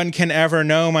 no one can ever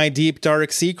know my deep,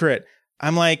 dark secret.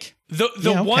 I'm like, The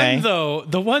yeah, okay.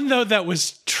 one though that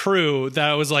was true, that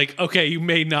I was like, okay, you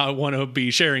may not want to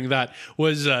be sharing that,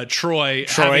 was Troy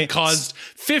having caused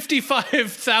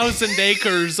 55,000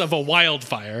 acres of a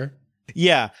wildfire.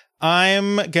 Yeah, I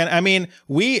think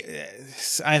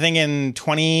in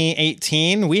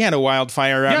 2018, we had a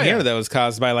wildfire out here that was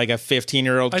caused by like a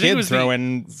 15-year-old kid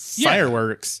throwing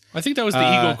fireworks. I think that was the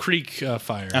Eagle Creek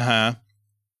fire. Uh-huh.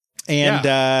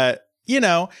 And, you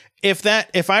know,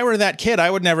 if I were that kid, I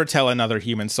would never tell another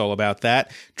human soul about that.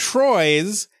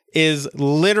 Troy's is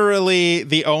literally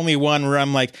the only one where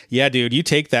I'm like, yeah, dude, you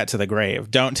take that to the grave.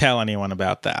 Don't tell anyone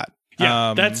about that.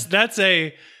 Yeah, that's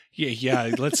a...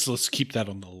 Yeah, let's keep that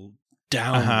on the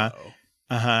down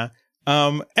low.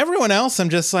 Everyone else, I'm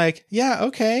just like, yeah,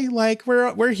 okay, like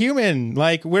we're human,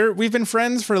 like we've been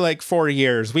friends for like 4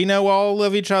 years. We know all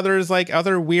of each other's like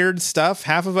other weird stuff.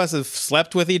 Half of us have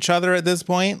slept with each other at this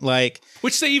point, like,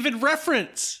 which they even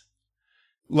reference.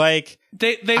 Like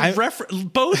they reference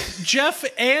both Jeff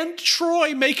and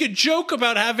Troy make a joke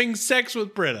about having sex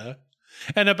with Britta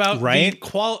and about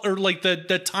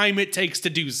the time it takes to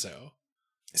do so.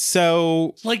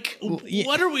 So, like,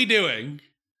 what are we doing?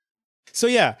 So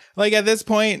yeah, like at this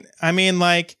point, I mean,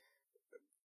 like,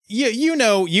 you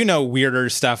know weirder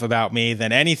stuff about me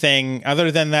than anything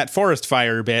other than that forest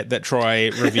fire bit that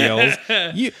Troy reveals.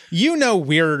 you know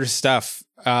weirder stuff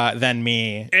than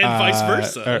me, and vice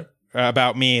versa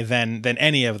about me than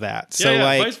any of that. So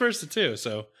like vice versa too.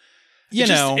 So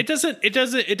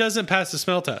it doesn't pass the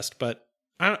smell test. But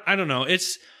I don't know.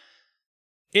 It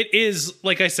is,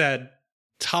 like I said,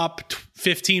 top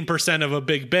 15% of a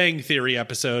Big Bang Theory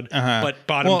episode, but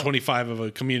bottom 25 of a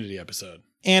Community episode.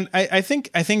 And I think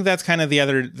that's kind of the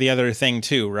other thing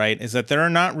too, right? Is that there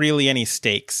are not really any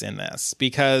stakes in this,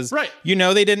 because you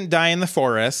know they didn't die in the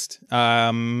forest.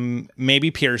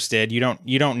 Maybe Pierce did. You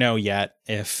don't know yet,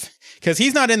 because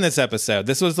he's not in this episode.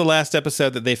 This was the last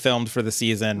episode that they filmed for the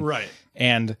season, right?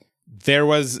 And there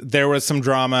was some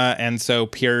drama, and so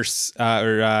Pierce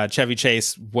Chevy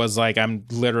Chase was like, I'm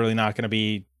literally not going to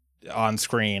be on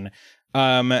screen.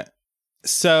 But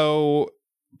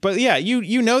yeah,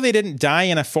 you know they didn't die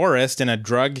in a forest in a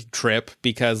drug trip,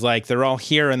 because like they're all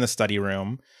here in the study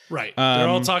room. Right. They're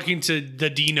all talking to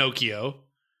the Dinocchio.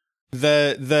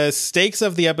 The stakes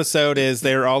of the episode is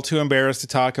they're all too embarrassed to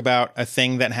talk about a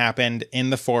thing that happened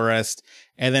in the forest,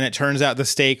 and then it turns out the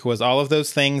stake was all of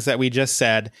those things that we just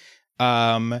said.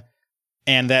 And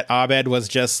that Abed was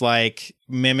just like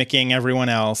mimicking everyone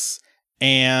else,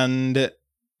 and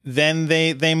then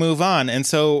they move on. And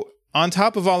so on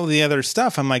top of all of the other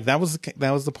stuff, I'm like, that was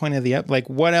the point of the like,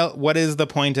 what is the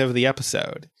point of the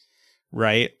episode,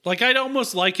 right? Like, I'd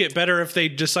almost like it better if they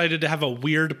decided to have a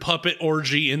weird puppet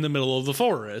orgy in the middle of the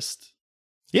forest.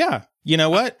 Yeah. You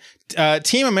know what?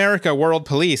 Team America World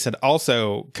Police had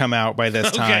also come out by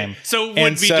this time. So it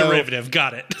would be derivative.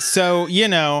 Got it. So, you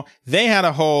know, they had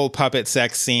a whole puppet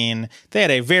sex scene. They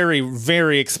had a very,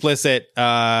 very explicit,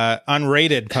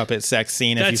 unrated puppet sex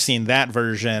scene, if you've seen that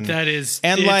version. That is.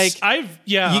 And like,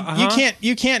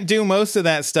 you can't do most of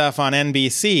that stuff on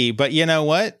NBC, but you know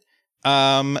what?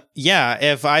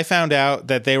 If I found out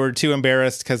that they were too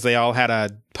embarrassed because they all had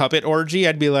a puppet orgy,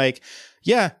 I'd be like,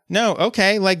 yeah, no,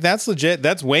 okay, like that's legit.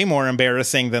 That's way more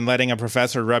embarrassing than letting a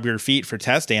professor rub your feet for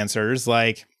test answers.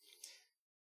 Like,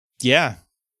 yeah.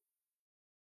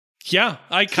 Yeah,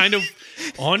 I kind of,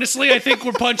 honestly, I think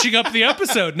we're punching up the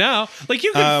episode now. Like,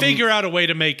 you can figure out a way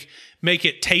to make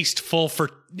it tasteful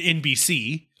for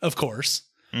NBC, of course.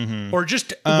 Mm-hmm. Or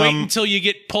just wait until you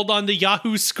get pulled on the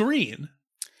Yahoo screen.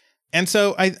 And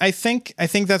so I think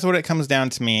that's what it comes down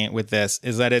to me with this,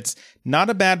 is that it's not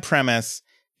a bad premise.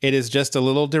 It is just a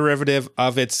little derivative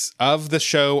of the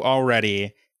show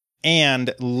already,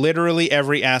 and literally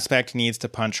every aspect needs to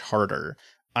punch harder.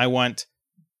 I want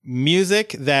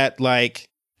music that, like,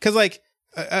 because like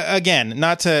again,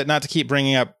 not to keep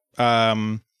bringing up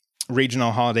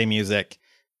regional holiday music,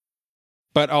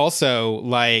 but also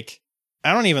like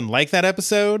I don't even like that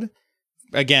episode.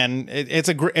 Again,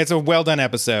 it's a well done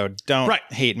episode. Don't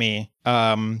hate me.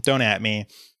 Don't at me.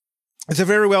 It's a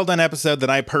very well done episode that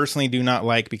I personally do not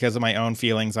like because of my own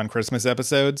feelings on Christmas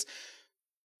episodes.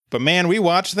 But man, we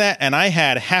watched that and I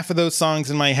had half of those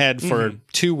songs in my head for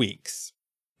 2 weeks.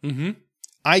 Mm-hmm.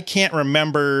 I can't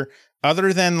remember,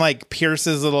 other than like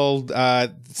Pierce's little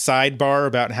sidebar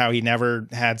about how he never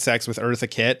had sex with Eartha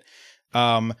Kitt.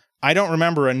 I don't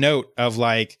remember a note of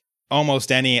like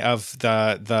almost any of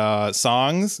the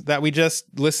songs that we just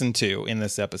listened to in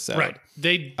this episode. Right.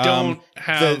 They don't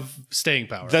have staying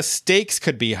power. The stakes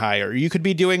could be higher. You could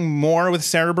be doing more with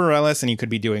Sarah Bareilles, and you could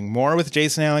be doing more with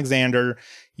Jason Alexander.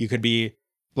 You could be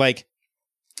like,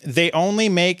 they only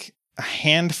make a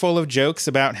handful of jokes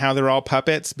about how they're all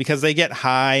puppets because they get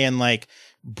high, and like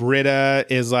Britta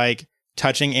is like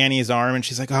touching Annie's arm and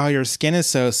she's like, oh, your skin is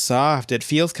so soft. It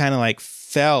feels kind of like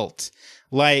felt.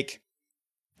 Like,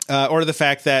 or the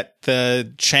fact that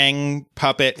the Chang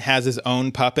puppet has his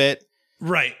own puppet.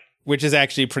 Right. Which is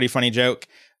actually a pretty funny joke.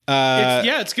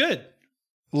 It's good.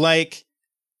 Like,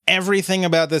 everything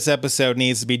about this episode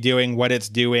needs to be doing what it's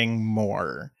doing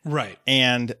more. Right.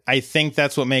 And I think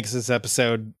that's what makes this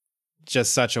episode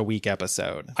just such a weak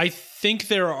episode. I think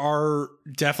there are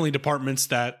definitely departments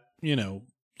that, you know,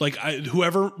 like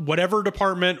whatever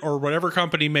department or whatever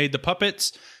company made the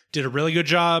puppets did a really good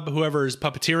job. Whoever is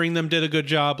puppeteering them did a good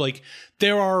job. Like,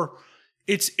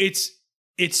 it's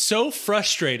so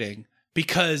frustrating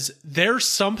because there's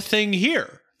something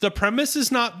here. The premise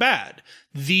is not bad.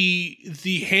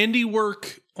 The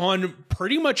handiwork on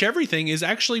pretty much everything is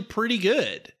actually pretty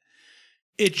good.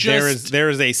 It just there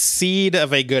is a seed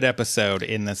of a good episode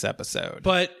in this episode,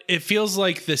 but it feels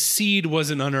like the seed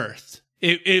wasn't unearthed.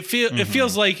 It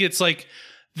feels like it's like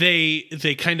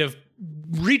they kind of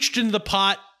reached into the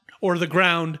pot or the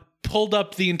ground, pulled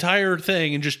up the entire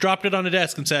thing, and just dropped it on a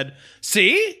desk and said,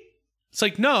 "See?" It's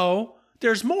like, no,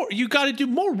 there's more. You got to do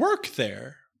more work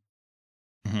there.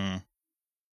 Mm-hmm.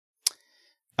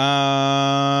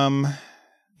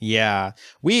 Yeah.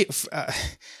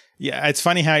 Yeah, it's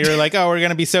funny how you're like, oh, we're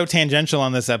going to be so tangential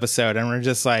on this episode. And we're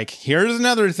just like, here's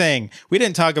another thing. We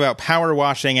didn't talk about power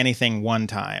washing anything one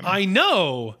time. I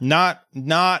know. Not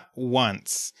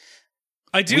once.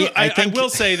 I do. I will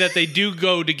say that they do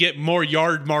go to get more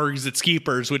yard margs at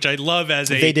Skeepers, which I love as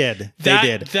a. They did.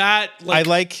 That I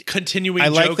like continuing. I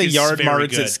like joke the is yard very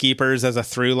margs good. at Skeepers as a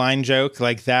through line joke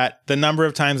like that. The number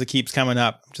of times it keeps coming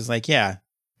up, I'm just like, yeah,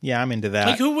 I'm into that.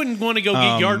 Like, who wouldn't want to go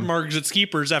get yard margs at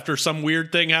Skeepers after some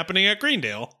weird thing happening at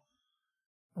Greendale?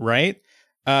 Right.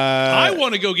 I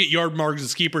want to go get yard margs at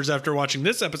Skeepers after watching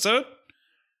this episode.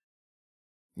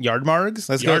 Yard margs.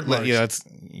 Let's yard go. Margs. Yeah, it's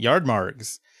yard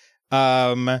margs.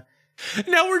 Now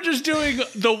we're just doing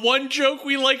the one joke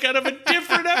we like out of a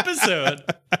different episode.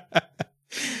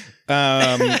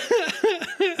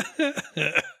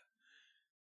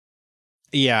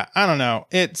 Yeah, I don't know.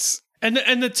 It's and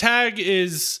the tag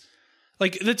is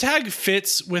like, the tag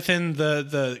fits within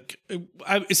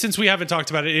since we haven't talked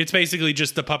about it. It's basically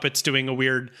just the puppets doing a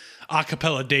weird a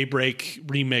cappella Daybreak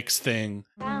remix thing.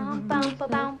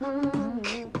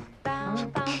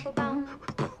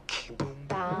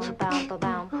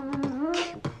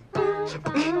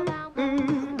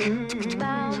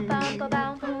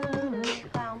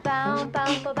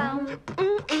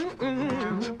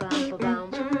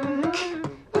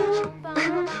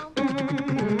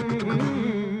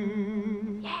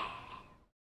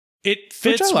 It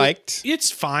fits. Which I liked.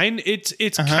 It's fine. It's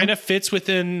kind of fits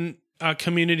within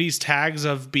Community's tags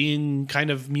of being kind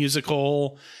of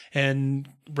musical and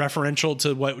referential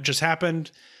to what just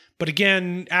happened. But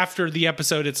again, after the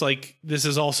episode, it's like, this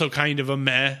is also kind of a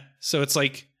meh. So it's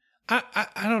like, I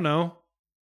don't know.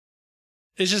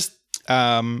 It's just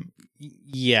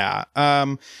yeah.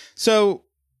 So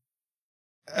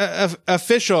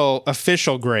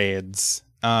official grades.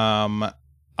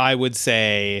 I would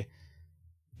say,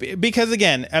 because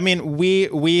again, I mean,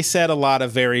 we said a lot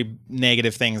of very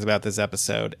negative things about this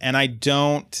episode, and I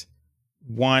don't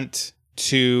want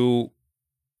to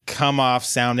come off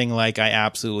sounding like I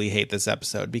absolutely hate this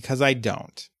episode, because I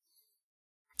don't.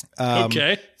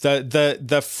 Okay.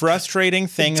 The frustrating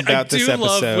thing about this episode,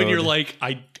 I do love when you're like,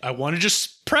 I want to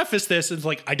just preface this, and it's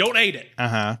like, I don't hate it.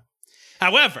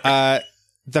 However,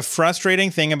 the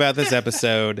frustrating thing about this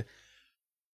episode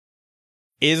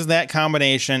is that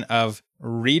combination of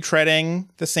retreading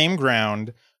the same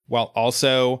ground while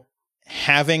also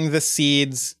having the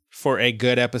seeds for a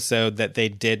good episode that they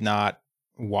did not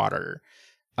water.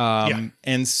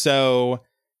 And so,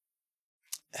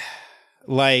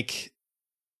 like,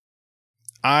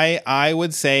 I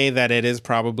would say that it is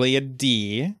probably a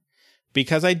D,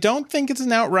 because I don't think it's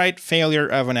an outright failure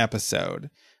of an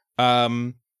episode.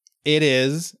 It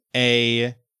is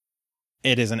an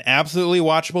absolutely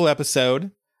watchable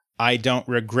episode. I don't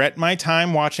regret my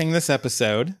time watching this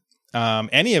episode.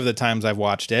 Any of the times I've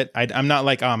watched it, I'm not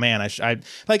like, oh man,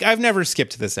 I've never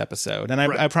skipped this episode, and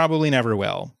I probably never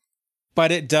will.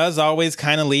 But it does always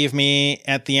kind of leave me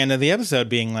at the end of the episode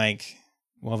being like,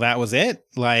 well, that was it.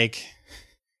 Like,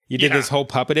 you did this whole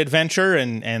puppet adventure,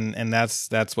 and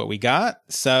that's what we got.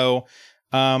 So,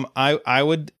 I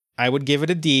would give it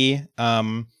a D.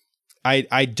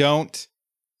 I don't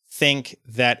think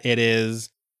that it is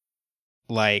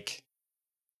like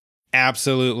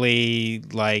absolutely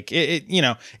like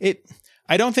it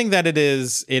I don't think that it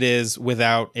is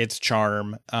without its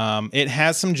charm. It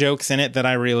has some jokes in it that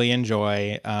I really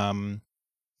enjoy.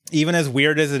 Even as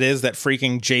weird as it is that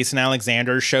freaking Jason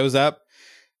Alexander shows up,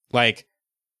 like,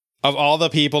 of all the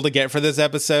people to get for this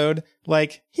episode,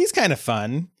 like, he's kind of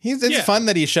fun. It's fun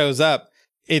that he shows up.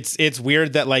 It's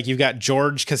weird that, like, you've got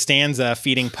George Costanza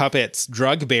feeding puppets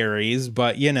drug berries,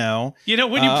 but when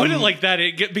you put it like that,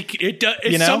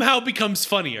 it somehow becomes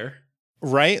funnier,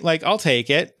 right? Like, I'll take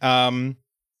it.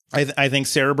 I think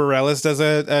Sarah Bareilles does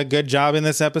a good job in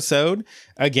this episode.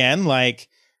 Again, like,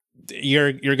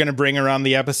 you're gonna bring her on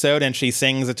the episode and she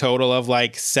sings a total of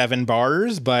like 7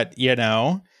 bars, but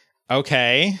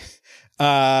okay.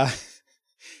 It's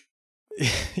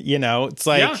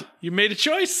like, you made a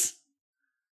choice.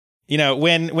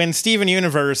 When Steven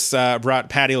Universe brought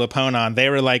Patti LuPone on, they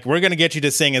were like, we're going to get you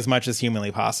to sing as much as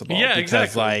humanly possible. Yeah,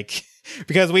 because exactly.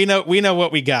 Because we know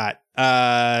what we got.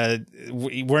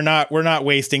 We're not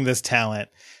wasting this talent.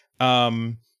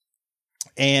 And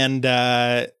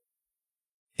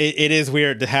it is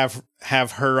weird to have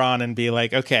her on and be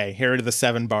like, okay, here are the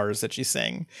 7 bars that you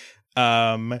sing.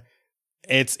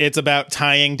 It's about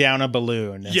tying down a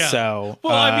balloon. Yeah. So,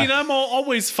 well, I mean, I'm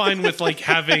always fine with like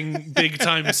having big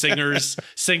time singers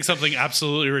sing something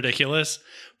absolutely ridiculous,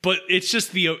 but it's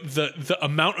just the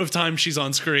amount of time she's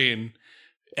on screen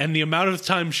and the amount of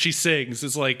time she sings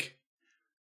is like,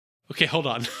 okay, hold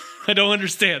on. I don't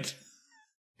understand.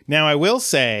 Now, I will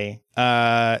say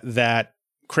that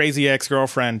Crazy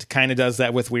Ex-Girlfriend kind of does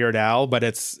that with Weird Al, but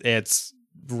it's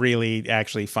really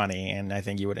actually funny, and I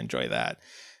think you would enjoy that.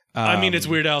 I mean, it's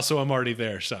Weird Al, so I'm already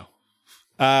there. So,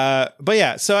 but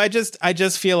yeah, so I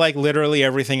just feel like literally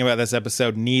everything about this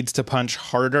episode needs to punch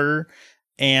harder,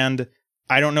 and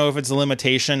I don't know if it's a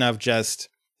limitation of just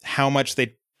how much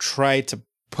they try to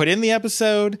put in the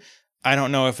episode. I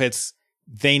don't know if it's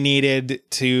they needed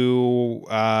to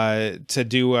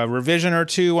do a revision or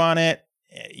two on it.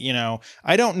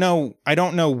 I don't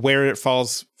know where it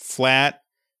falls flat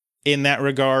in that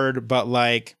regard, but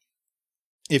like,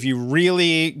 if you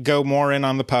really go more in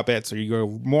on the puppets, or you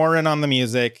go more in on the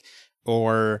music,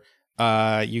 or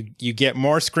you get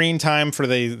more screen time for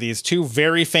these 2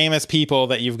 very famous people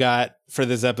that you've got for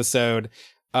this episode,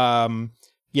 I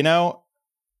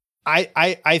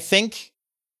think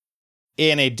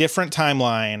in a different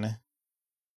timeline,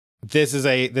 this is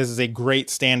a great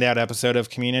standout episode of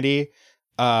Community,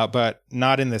 but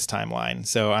not in this timeline.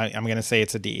 So I'm going to say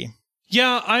it's a D.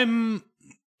 Yeah,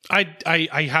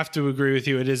 I have to agree with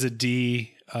you. It is a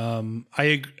D.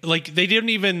 They didn't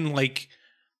even like.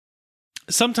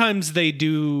 Sometimes they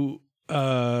do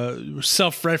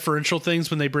self-referential things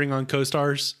when they bring on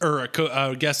co-stars or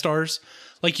guest stars.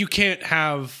 Like, you can't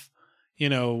have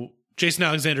Jason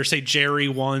Alexander say Jerry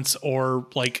once, or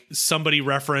like somebody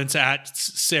reference at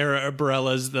Sarah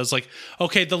Bareilles that's like,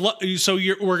 okay,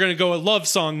 we're gonna go a love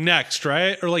song next,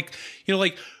 right? Or like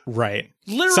right.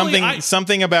 Literally,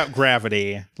 something about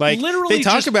gravity. Like, literally they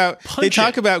talk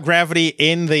about gravity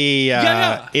in the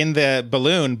in the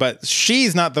balloon, but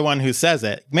she's not the one who says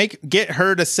it. Get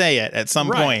her to say it at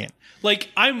some point. Like,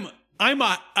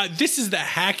 this is the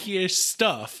hackiest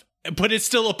stuff, but it's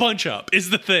still a punch up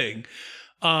is the thing.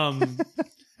 There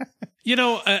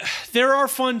are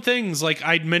fun things. Like,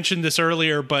 I'd mentioned this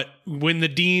earlier, but when the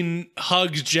dean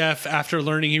hugs Jeff after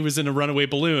learning he was in a runaway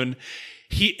balloon,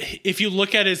 if you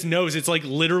look at his nose, it's like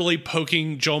literally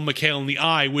poking Joel McHale in the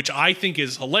eye, which I think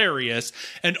is hilarious,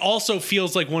 and also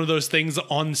feels like one of those things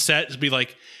on set to be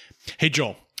like, hey,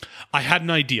 Joel, I had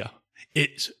an idea.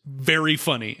 It's very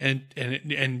funny.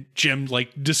 And Jim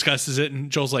like discusses it,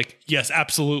 and Joel's like, yes,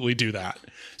 absolutely do that.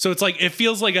 So it's like, it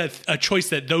feels like a choice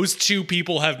that those 2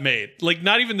 people have made. Like,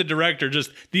 not even the director,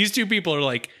 just these 2 people are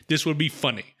like, this would be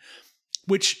funny,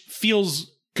 which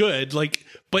feels good. Like,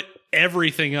 but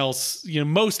everything else,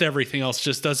 most everything else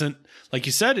just doesn't, like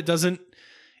you said,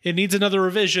 it needs another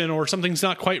revision, or something's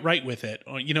not quite right with it.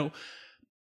 Or,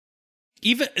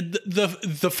 even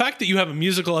the fact that you have a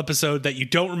musical episode that you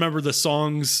don't remember the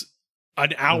songs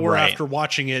an hour after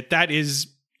watching it, that is,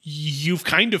 you've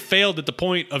kind of failed at the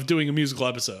point of doing a musical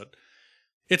episode.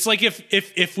 It's like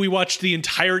if we watched the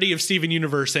entirety of Steven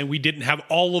Universe and we didn't have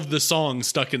all of the songs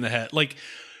stuck in the head, like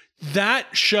that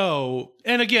show.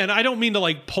 And again, I don't mean to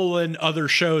like pull in other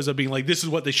shows of being like, this is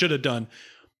what they should have done,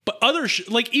 But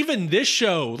like even this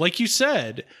show, like you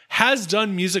said, has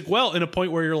done music well in a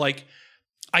point where you're like,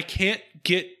 I can't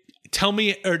tell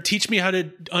me or teach me how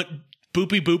to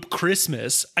boopy boop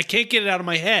Christmas. I can't get it out of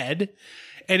my head.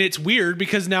 And it's weird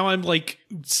because now I'm like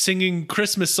singing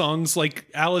Christmas songs like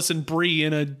Alison Brie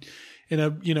in a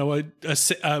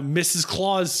Mrs.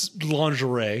 Claus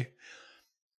lingerie.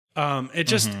 It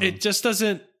just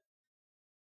doesn't.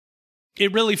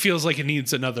 It really feels like it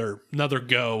needs another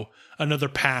go, another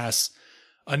pass,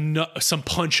 some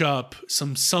punch up,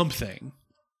 something.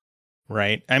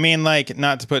 Right. I mean, like,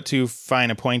 not to put too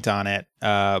fine a point on it,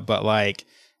 but like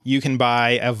you can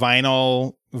buy a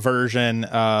vinyl version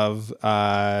of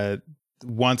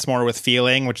Once More with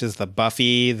Feeling, which is the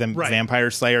Buffy the Vampire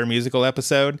Slayer musical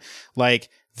episode. Like,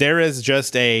 there is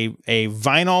just a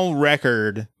vinyl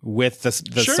record with the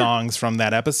songs from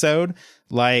that episode.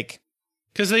 Like,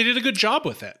 because they did a good job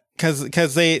with it.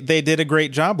 Because they did a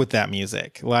great job with that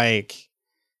music. Like,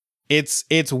 it's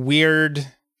weird.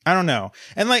 I don't know.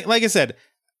 And like I said,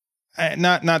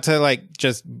 not to like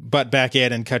just butt back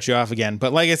in and cut you off again,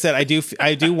 but like I said, I do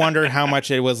wonder how much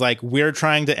it was like we're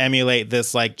trying to emulate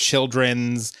this like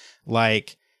children's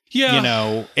like, you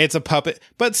know, it's a puppet.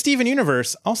 But Steven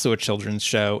Universe, also a children's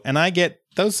show, and I get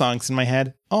those songs in my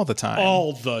head all the time.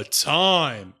 All the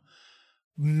time.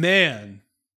 Man.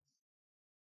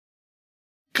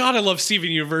 God, I love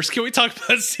Steven Universe. Can we talk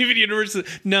about Steven Universe?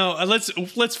 No, let's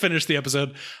finish the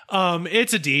episode.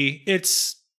 It's a D.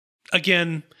 It's,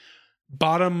 again,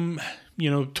 bottom,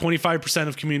 25%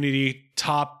 of Community,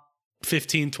 top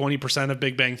 15, 20% of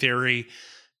Big Bang Theory.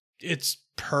 It's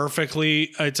a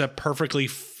perfectly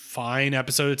fine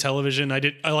episode of television.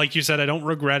 Like you said, I don't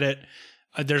regret it.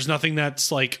 There's nothing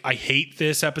that's like, I hate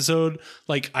this episode.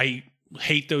 Like, I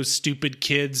hate those stupid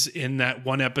kids in that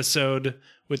one episode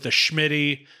with the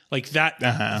Schmitty, like that.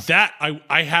 That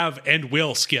I have and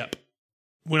will skip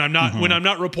when I'm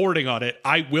not reporting on it.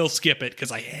 I will skip it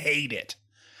because I hate it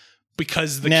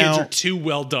because the kids are too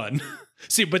well done.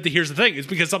 See, but here's the thing: it's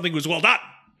because something was well done.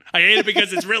 I hate it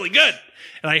because it's really good,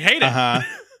 and I hate it.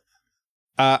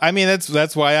 I mean,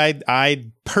 that's why I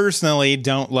personally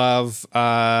don't love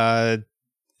the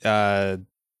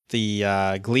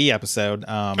Glee episode.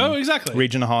 Exactly.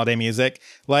 Regional holiday music,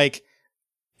 like.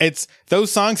 It's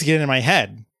those songs get in my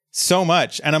head so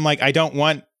much. And I'm like, I don't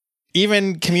want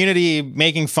even Community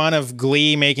making fun of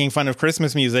Glee, making fun of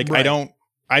Christmas music. Right.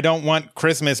 I don't want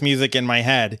Christmas music in my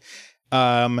head.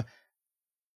 I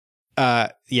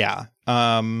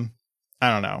don't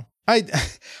know. I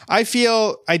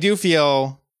do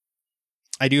feel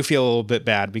a little bit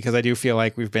bad because I do feel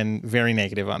like we've been very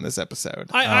negative on this episode.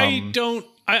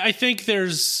 I think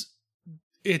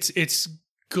it's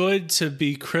good to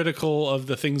be critical of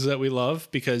the things that we love,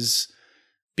 because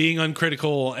being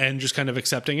uncritical and just kind of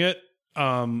accepting it,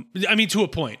 I mean, to a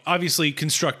point, obviously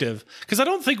constructive, because I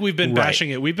don't think we've been bashing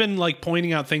it. We've been like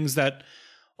pointing out things that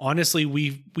honestly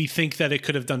we think that it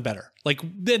could have done better. Like,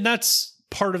 then that's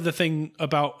part of the thing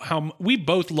about how we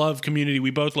both love Community.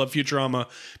 We both love Futurama,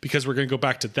 because we're going to go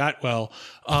back to that.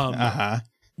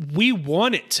 We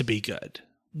want it to be good.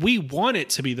 We want it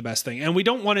to be the best thing, and we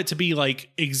don't want it to be like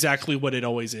exactly what it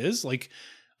always is. Like,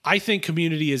 I think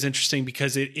Community is interesting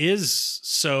because it is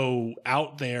so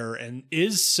out there and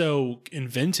is so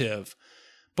inventive.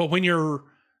 But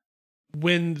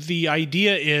when the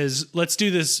idea is, let's do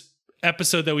this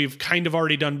episode that we've kind of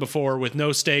already done before with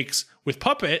no stakes, with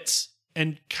puppets,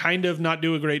 and kind of not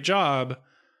do a great job.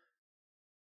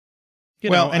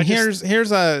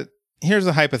 Here's a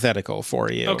hypothetical for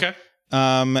you. Okay.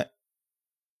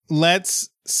 Let's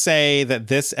say that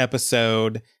this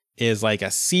episode is like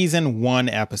a season 1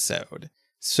 episode.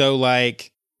 So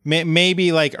like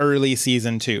maybe like early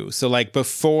season 2. So like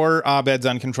before Abed's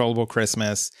Uncontrollable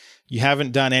Christmas, you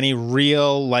haven't done any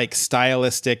real like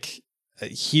stylistic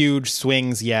huge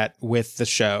swings yet with the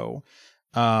show.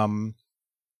 Because,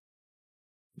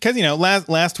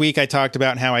 last week I talked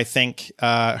about how I think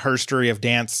Her Story of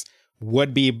Dance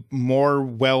would be more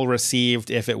well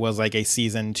received if it was like a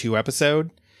season 2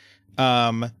 episode.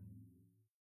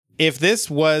 If this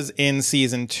was in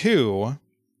season 2,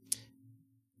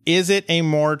 is it a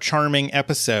more charming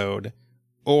episode,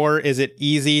 or is it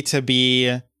easy to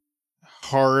be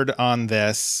hard on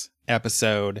this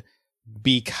episode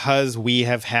because we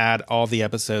have had all the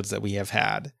episodes that we have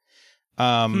had?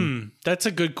 That's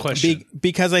a good question.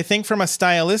 Because I think from a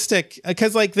stylistic,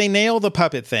 because like they nail the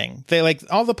puppet thing. They like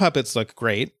all the puppets look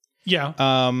great. Yeah.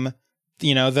 The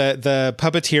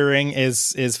puppeteering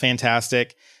is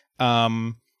fantastic.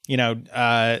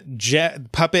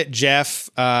 Puppet Jeff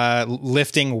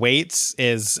lifting weights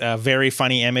is a very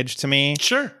funny image to me.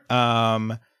 Sure.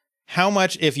 how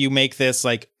much if you make this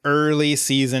like early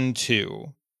season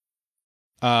 2,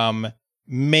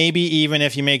 maybe even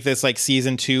if you make this like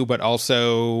season 2, but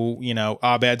also, you know,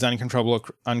 Abed's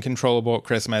Uncontrollable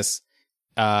Christmas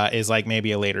is like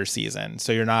maybe a later season.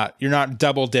 So you're not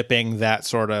double dipping that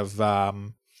sort of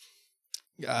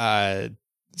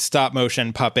stop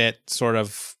motion puppet sort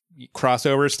of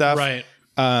crossover stuff. Right.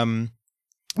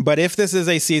 But if this is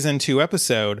a season 2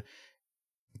 episode,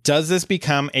 does this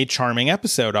become a charming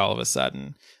episode all of a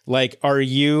sudden? Like, are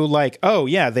you like, oh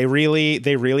yeah, they really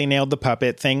nailed the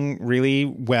puppet thing really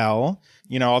well.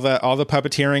 You know, all the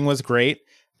puppeteering was great.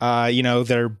 You know,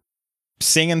 they're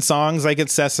singing songs like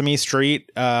it's Sesame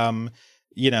Street.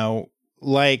 You know,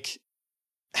 like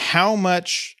how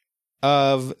much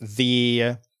of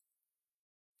the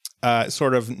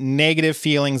sort of negative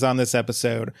feelings on this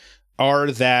episode are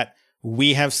that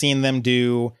we have seen them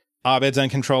do Abed's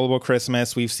Uncontrollable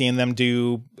Christmas. We've seen them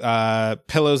do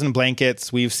Pillows and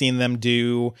Blankets. We've seen them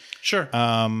do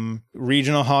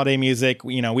regional holiday music.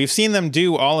 You know, we've seen them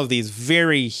do all of these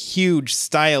very huge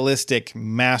stylistic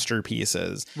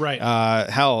masterpieces. Right.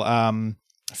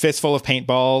 Fistful of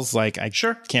Paintballs. Like, I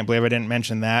can't believe I didn't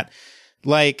mention that.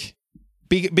 Like,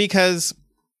 because,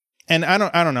 and I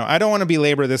don't know. I don't want to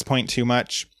belabor this point too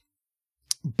much,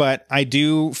 but I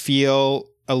do feel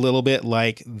a little bit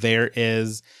like there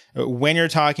is, when you're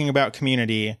talking about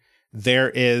Community, there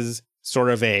is sort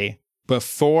of a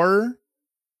before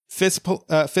Fistful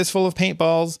of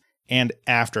Paintballs and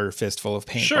after Fistful of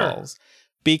Paintballs,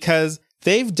 because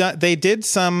they did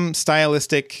some very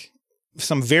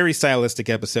stylistic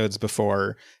episodes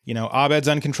before. You know, Abed's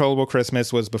Uncontrollable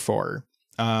Christmas was before.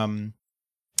 The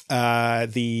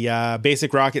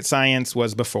Basic Rocket Science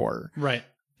was before. Right.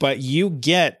 But you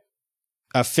get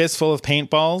a Fistful of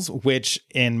Paintballs, which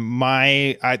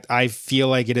I feel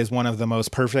like it is one of the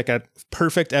most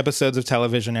perfect episodes of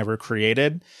television ever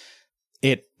created.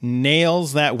 It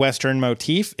nails that Western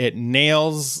motif. It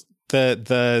nails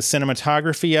the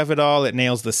cinematography of it all. It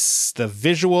nails the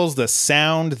visuals, the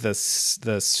sound,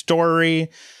 the story,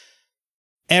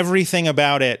 everything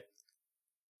about it.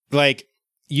 Like,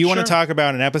 you want to talk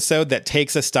about an episode that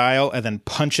takes a style and then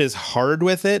punches hard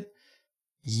with it?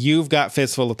 You've got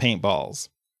Fistful of Paintballs.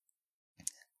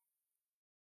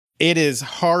 It is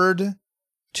hard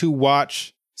to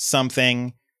watch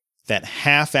something that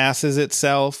half-asses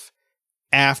itself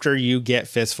after you get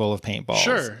Fistful of Paintballs.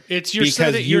 Sure. It's you're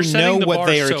because setting the what bar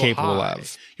they are so capable high.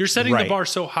 of. You're setting the bar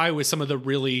so high with some of the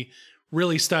really,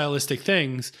 really stylistic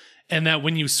things, and that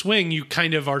when you swing, you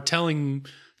kind of are telling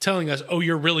us, oh,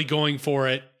 you're really going for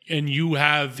it, and you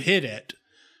have hit it.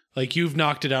 Like, you've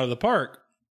knocked it out of the park.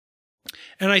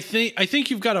 And I think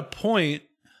you've got a point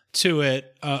to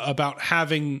it about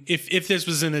having, if this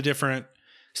was in a different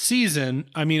season,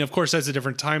 I mean, of course, that's a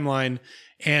different timeline,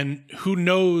 and who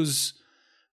knows,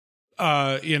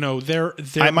 you know,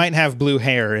 I might have blue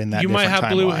hair in that. You might have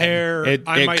blue timeline. hair. It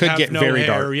might could have get no very hair.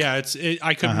 dark. Yeah,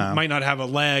 might not have a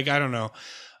leg. I don't know.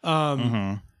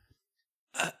 I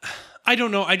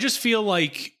don't know. I just feel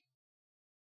like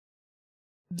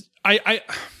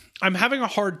I'm having a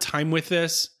hard time with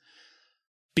this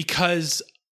because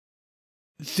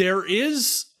there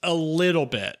is a little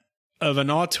bit of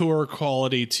an auteur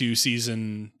quality to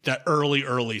season, that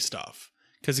early stuff.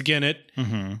 Because again,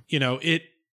 you know, it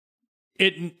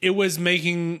was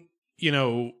making, you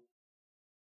know,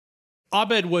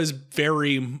 Abed was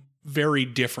very, very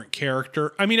different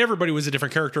character. I mean, everybody was a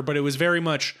different character, but it was very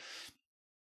much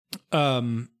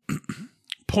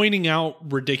pointing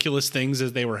out ridiculous things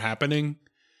as they were happening.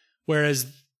 Whereas,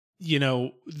 you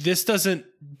know, this doesn't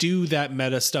do that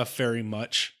meta stuff very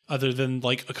much, other than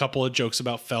like a couple of jokes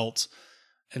about felt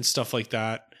and stuff like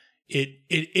that.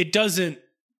 It doesn't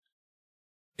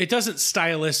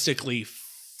stylistically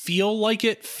feel like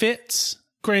it fits.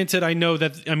 Granted, I know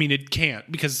that, I mean, it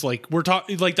can't, because like we're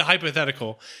talking like the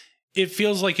hypothetical. It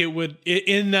feels like it would,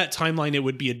 in that timeline, it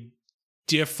would be a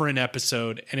different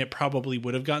episode, and it probably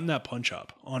would have gotten that punch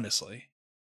up, honestly.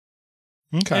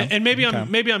 Okay. And maybe I'm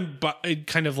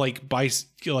kind of like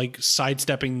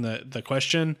sidestepping the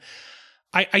question.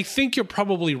 I think you're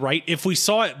probably right. If we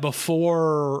saw it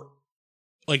before,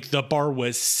 like, the bar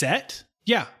was set,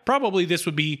 yeah, probably this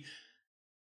would be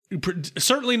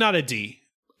certainly not a D.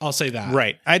 I'll say that.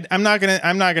 Right. I'm not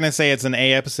gonna say it's an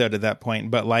A episode at that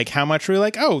point, but like, how much we're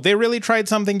like, oh, they really tried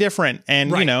something different,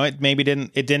 and you know, it maybe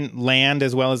didn't land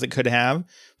as well as it could have,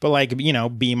 but like, you know,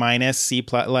 B-, C+,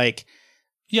 like.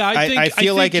 Yeah, I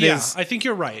feel like it is. I think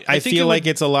you're right. I feel like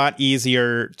it's a lot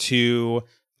easier to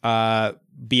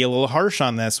be a little harsh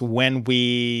on this when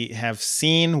we have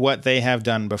seen what they have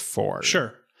done before.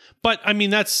 Sure. But I mean,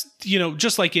 that's,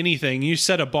 just like anything, you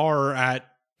set a bar at,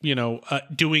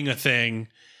 doing a thing,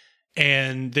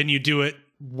 and then you do it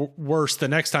worse the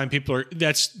next time.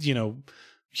 That's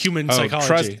human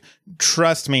psychology.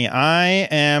 Trust me, I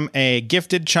am a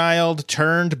gifted child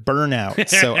turned burnout,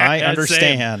 so I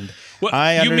understand.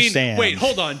 I understand. Wait,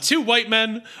 hold on. 2 white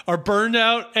men are burned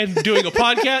out and doing a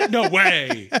podcast? No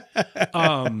way.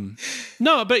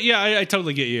 No, but yeah, I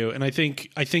totally get you. And I think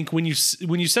when you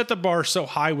set the bar so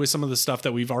high with some of the stuff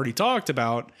that we've already talked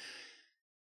about,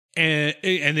 and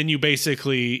then you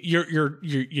basically you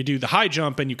do the high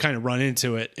jump and you kind of run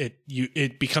into it,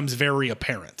 it becomes very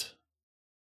apparent.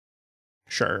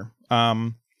 Sure.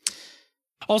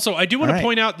 Also, I do want to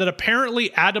point out that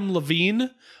apparently Adam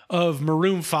Levine of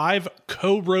Maroon 5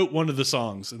 co-wrote one of the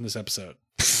songs in this episode.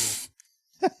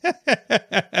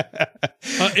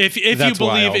 If you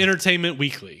believe wild. Entertainment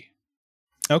Weekly.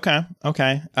 Okay.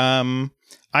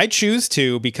 I choose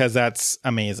to because that's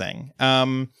amazing.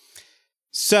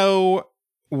 So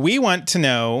we want to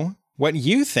know what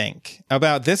you think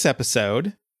about this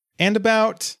episode and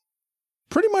about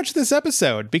pretty much this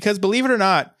episode, because believe it or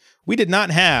not, we did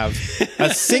not have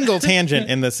a single tangent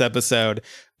in this episode.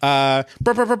 Banners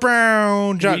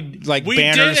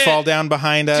fall down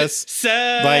behind us.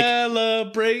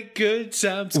 Celebrate good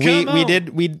times.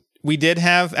 We did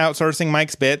have Outsourcing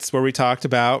Mike's Bits where we talked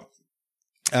about,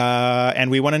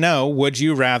 and we want to know: would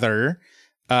you rather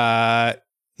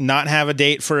not have a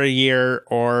date for a year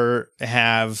or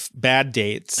have bad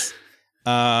dates?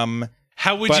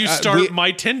 How would you start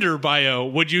my Tinder bio?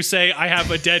 Would you say I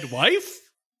have a dead wife?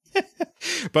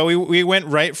 But we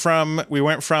went from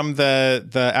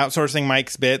the Outsourcing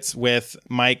Mike's Bits with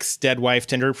Mike's dead wife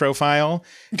Tinder profile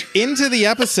into the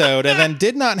episode, and then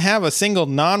did not have a single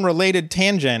non-related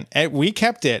tangent. We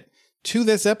kept it to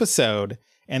this episode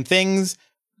and things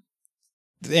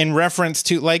in reference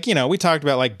to, like, we talked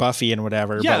about like Buffy and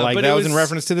whatever, but that was in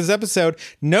reference to this episode.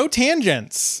 No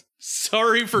tangents.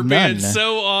 Sorry for being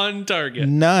so on target.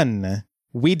 None.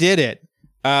 We did it.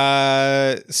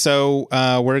 So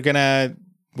we're gonna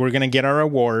get our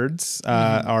awards,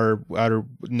 our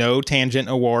no tangent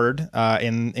award,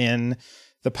 in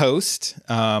the post.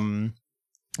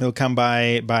 It'll come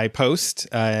by post,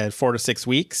 4 to 6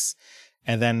 weeks,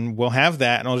 and then we'll have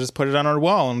that, and I'll just put it on our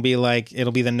wall and be like,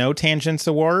 it'll be the no tangents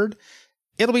award.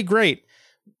 It'll be great.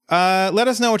 Let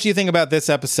us know what you think about this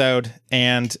episode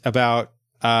and about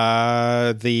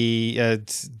the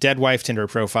dead wife Tinder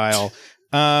profile.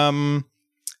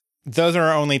 Those are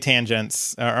our only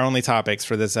tangents, our only topics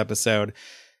for this episode.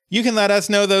 You can let us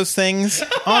know those things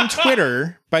on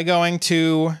Twitter by going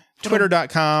to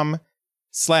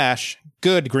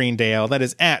twitter.com/GoodGreendale. That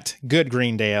is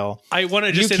 @GoodGreendale. I want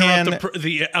to just interrupt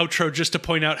the outro just to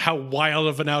point out how wild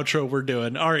of an outro we're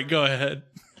doing. All right, go ahead.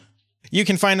 You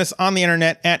can find us on the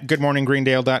internet at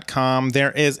goodmorninggreendale.com.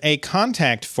 There is a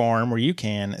contact form where you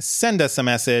can send us a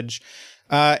message.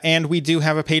 And we do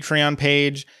have a Patreon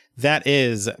page. That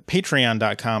is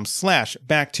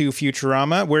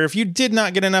patreon.com/backttofuturama, where if you did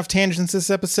not get enough tangents this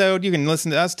episode, you can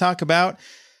listen to us talk about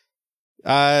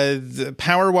the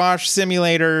Power Wash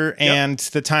Simulator and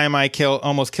the time I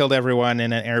almost killed everyone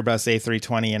in an Airbus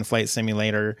A320 in-flight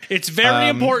simulator. It's very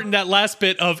important, that last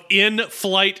bit of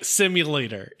in-flight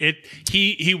simulator. It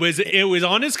was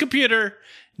on his computer.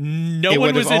 No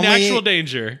one was in actual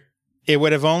danger. It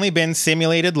would have only been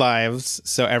simulated lives,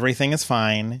 so everything is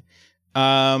fine.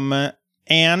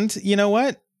 And you know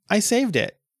what? I saved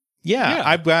it.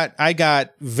 Yeah. I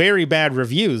got very bad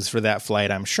reviews for that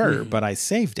flight, I'm sure, but I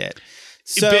saved it.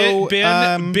 So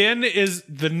Ben is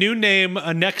the new name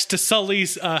next to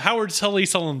Howard Sully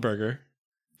Sullenberger.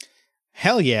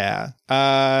 Hell yeah.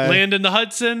 Land in the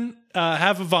Hudson,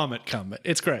 have a vomit come.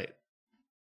 It's great.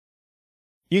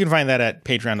 You can find that at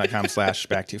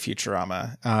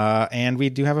patreon.com/backttofuturama. And we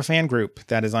do have a fan group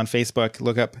that is on Facebook.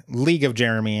 Look up League of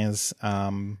Jeremys.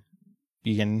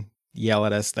 You can yell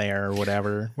at us there or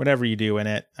whatever you do in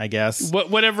it, I guess.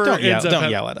 Whatever don't ends yell, up.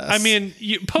 don't yell at us. I mean,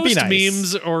 you post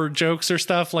memes or jokes or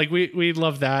stuff. Like we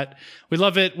love that. We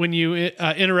love it when you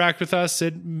interact with us.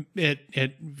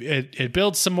 It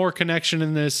builds some more connection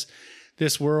in this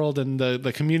world and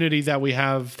the community that we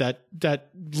have that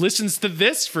listens to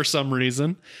this for some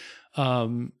reason.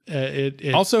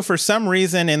 Also, for some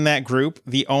reason in that group,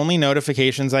 the only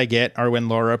notifications I get are when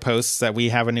Laura posts that we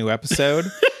have a new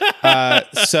episode.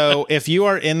 So if you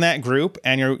are in that group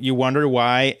and you wonder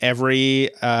why every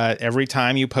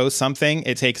time you post something,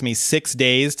 it takes me 6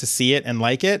 days to see it and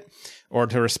like it or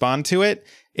to respond to it,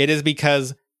 it is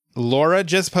because Laura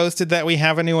just posted that we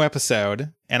have a new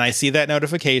episode, and I see that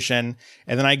notification,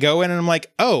 and then I go in and I'm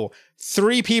like, oh,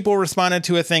 3 people responded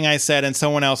to a thing I said and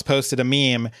someone else posted a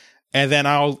meme, and then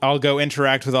I'll go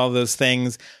interact with all those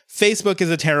things. Facebook is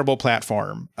a terrible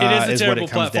platform. It is a terrible what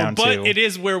it comes platform, down but to. it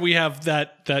is where we have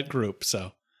that group.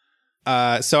 So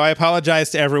I apologize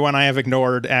to everyone I have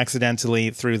ignored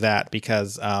accidentally through that,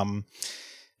 because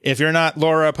if you're not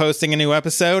Laura posting a new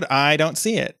episode, I don't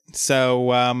see it.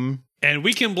 So and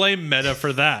we can blame Meta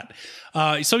for that.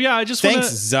 I just thanks,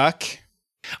 Zuck.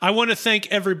 I want to thank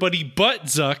everybody but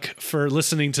Zuck for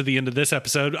listening to the end of this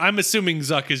episode. I'm assuming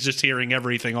Zuck is just hearing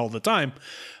everything all the time.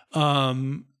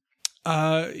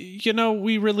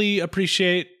 We really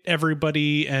appreciate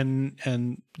everybody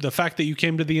and the fact that you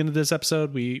came to the end of this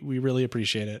episode. We really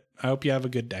appreciate it. I hope you have a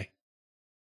good day.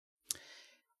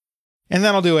 And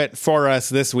that'll do it for us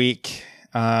this week.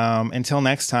 Until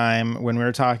next time, when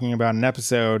we're talking about an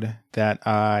episode that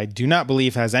I do not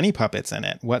believe has any puppets in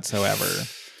it whatsoever.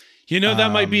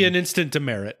 That might be an instant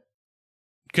demerit.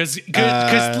 Because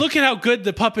look at how good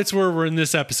the puppets were in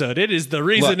this episode. It is the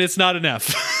reason it's not an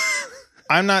F.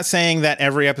 I'm not saying that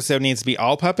every episode needs to be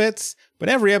all puppets, but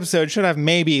every episode should have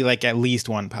maybe like at least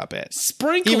one puppet.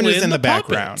 Sprinkle even in the puppets.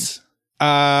 background.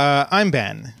 I'm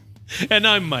Ben. And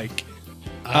I'm Mike.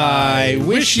 I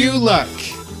wish you luck.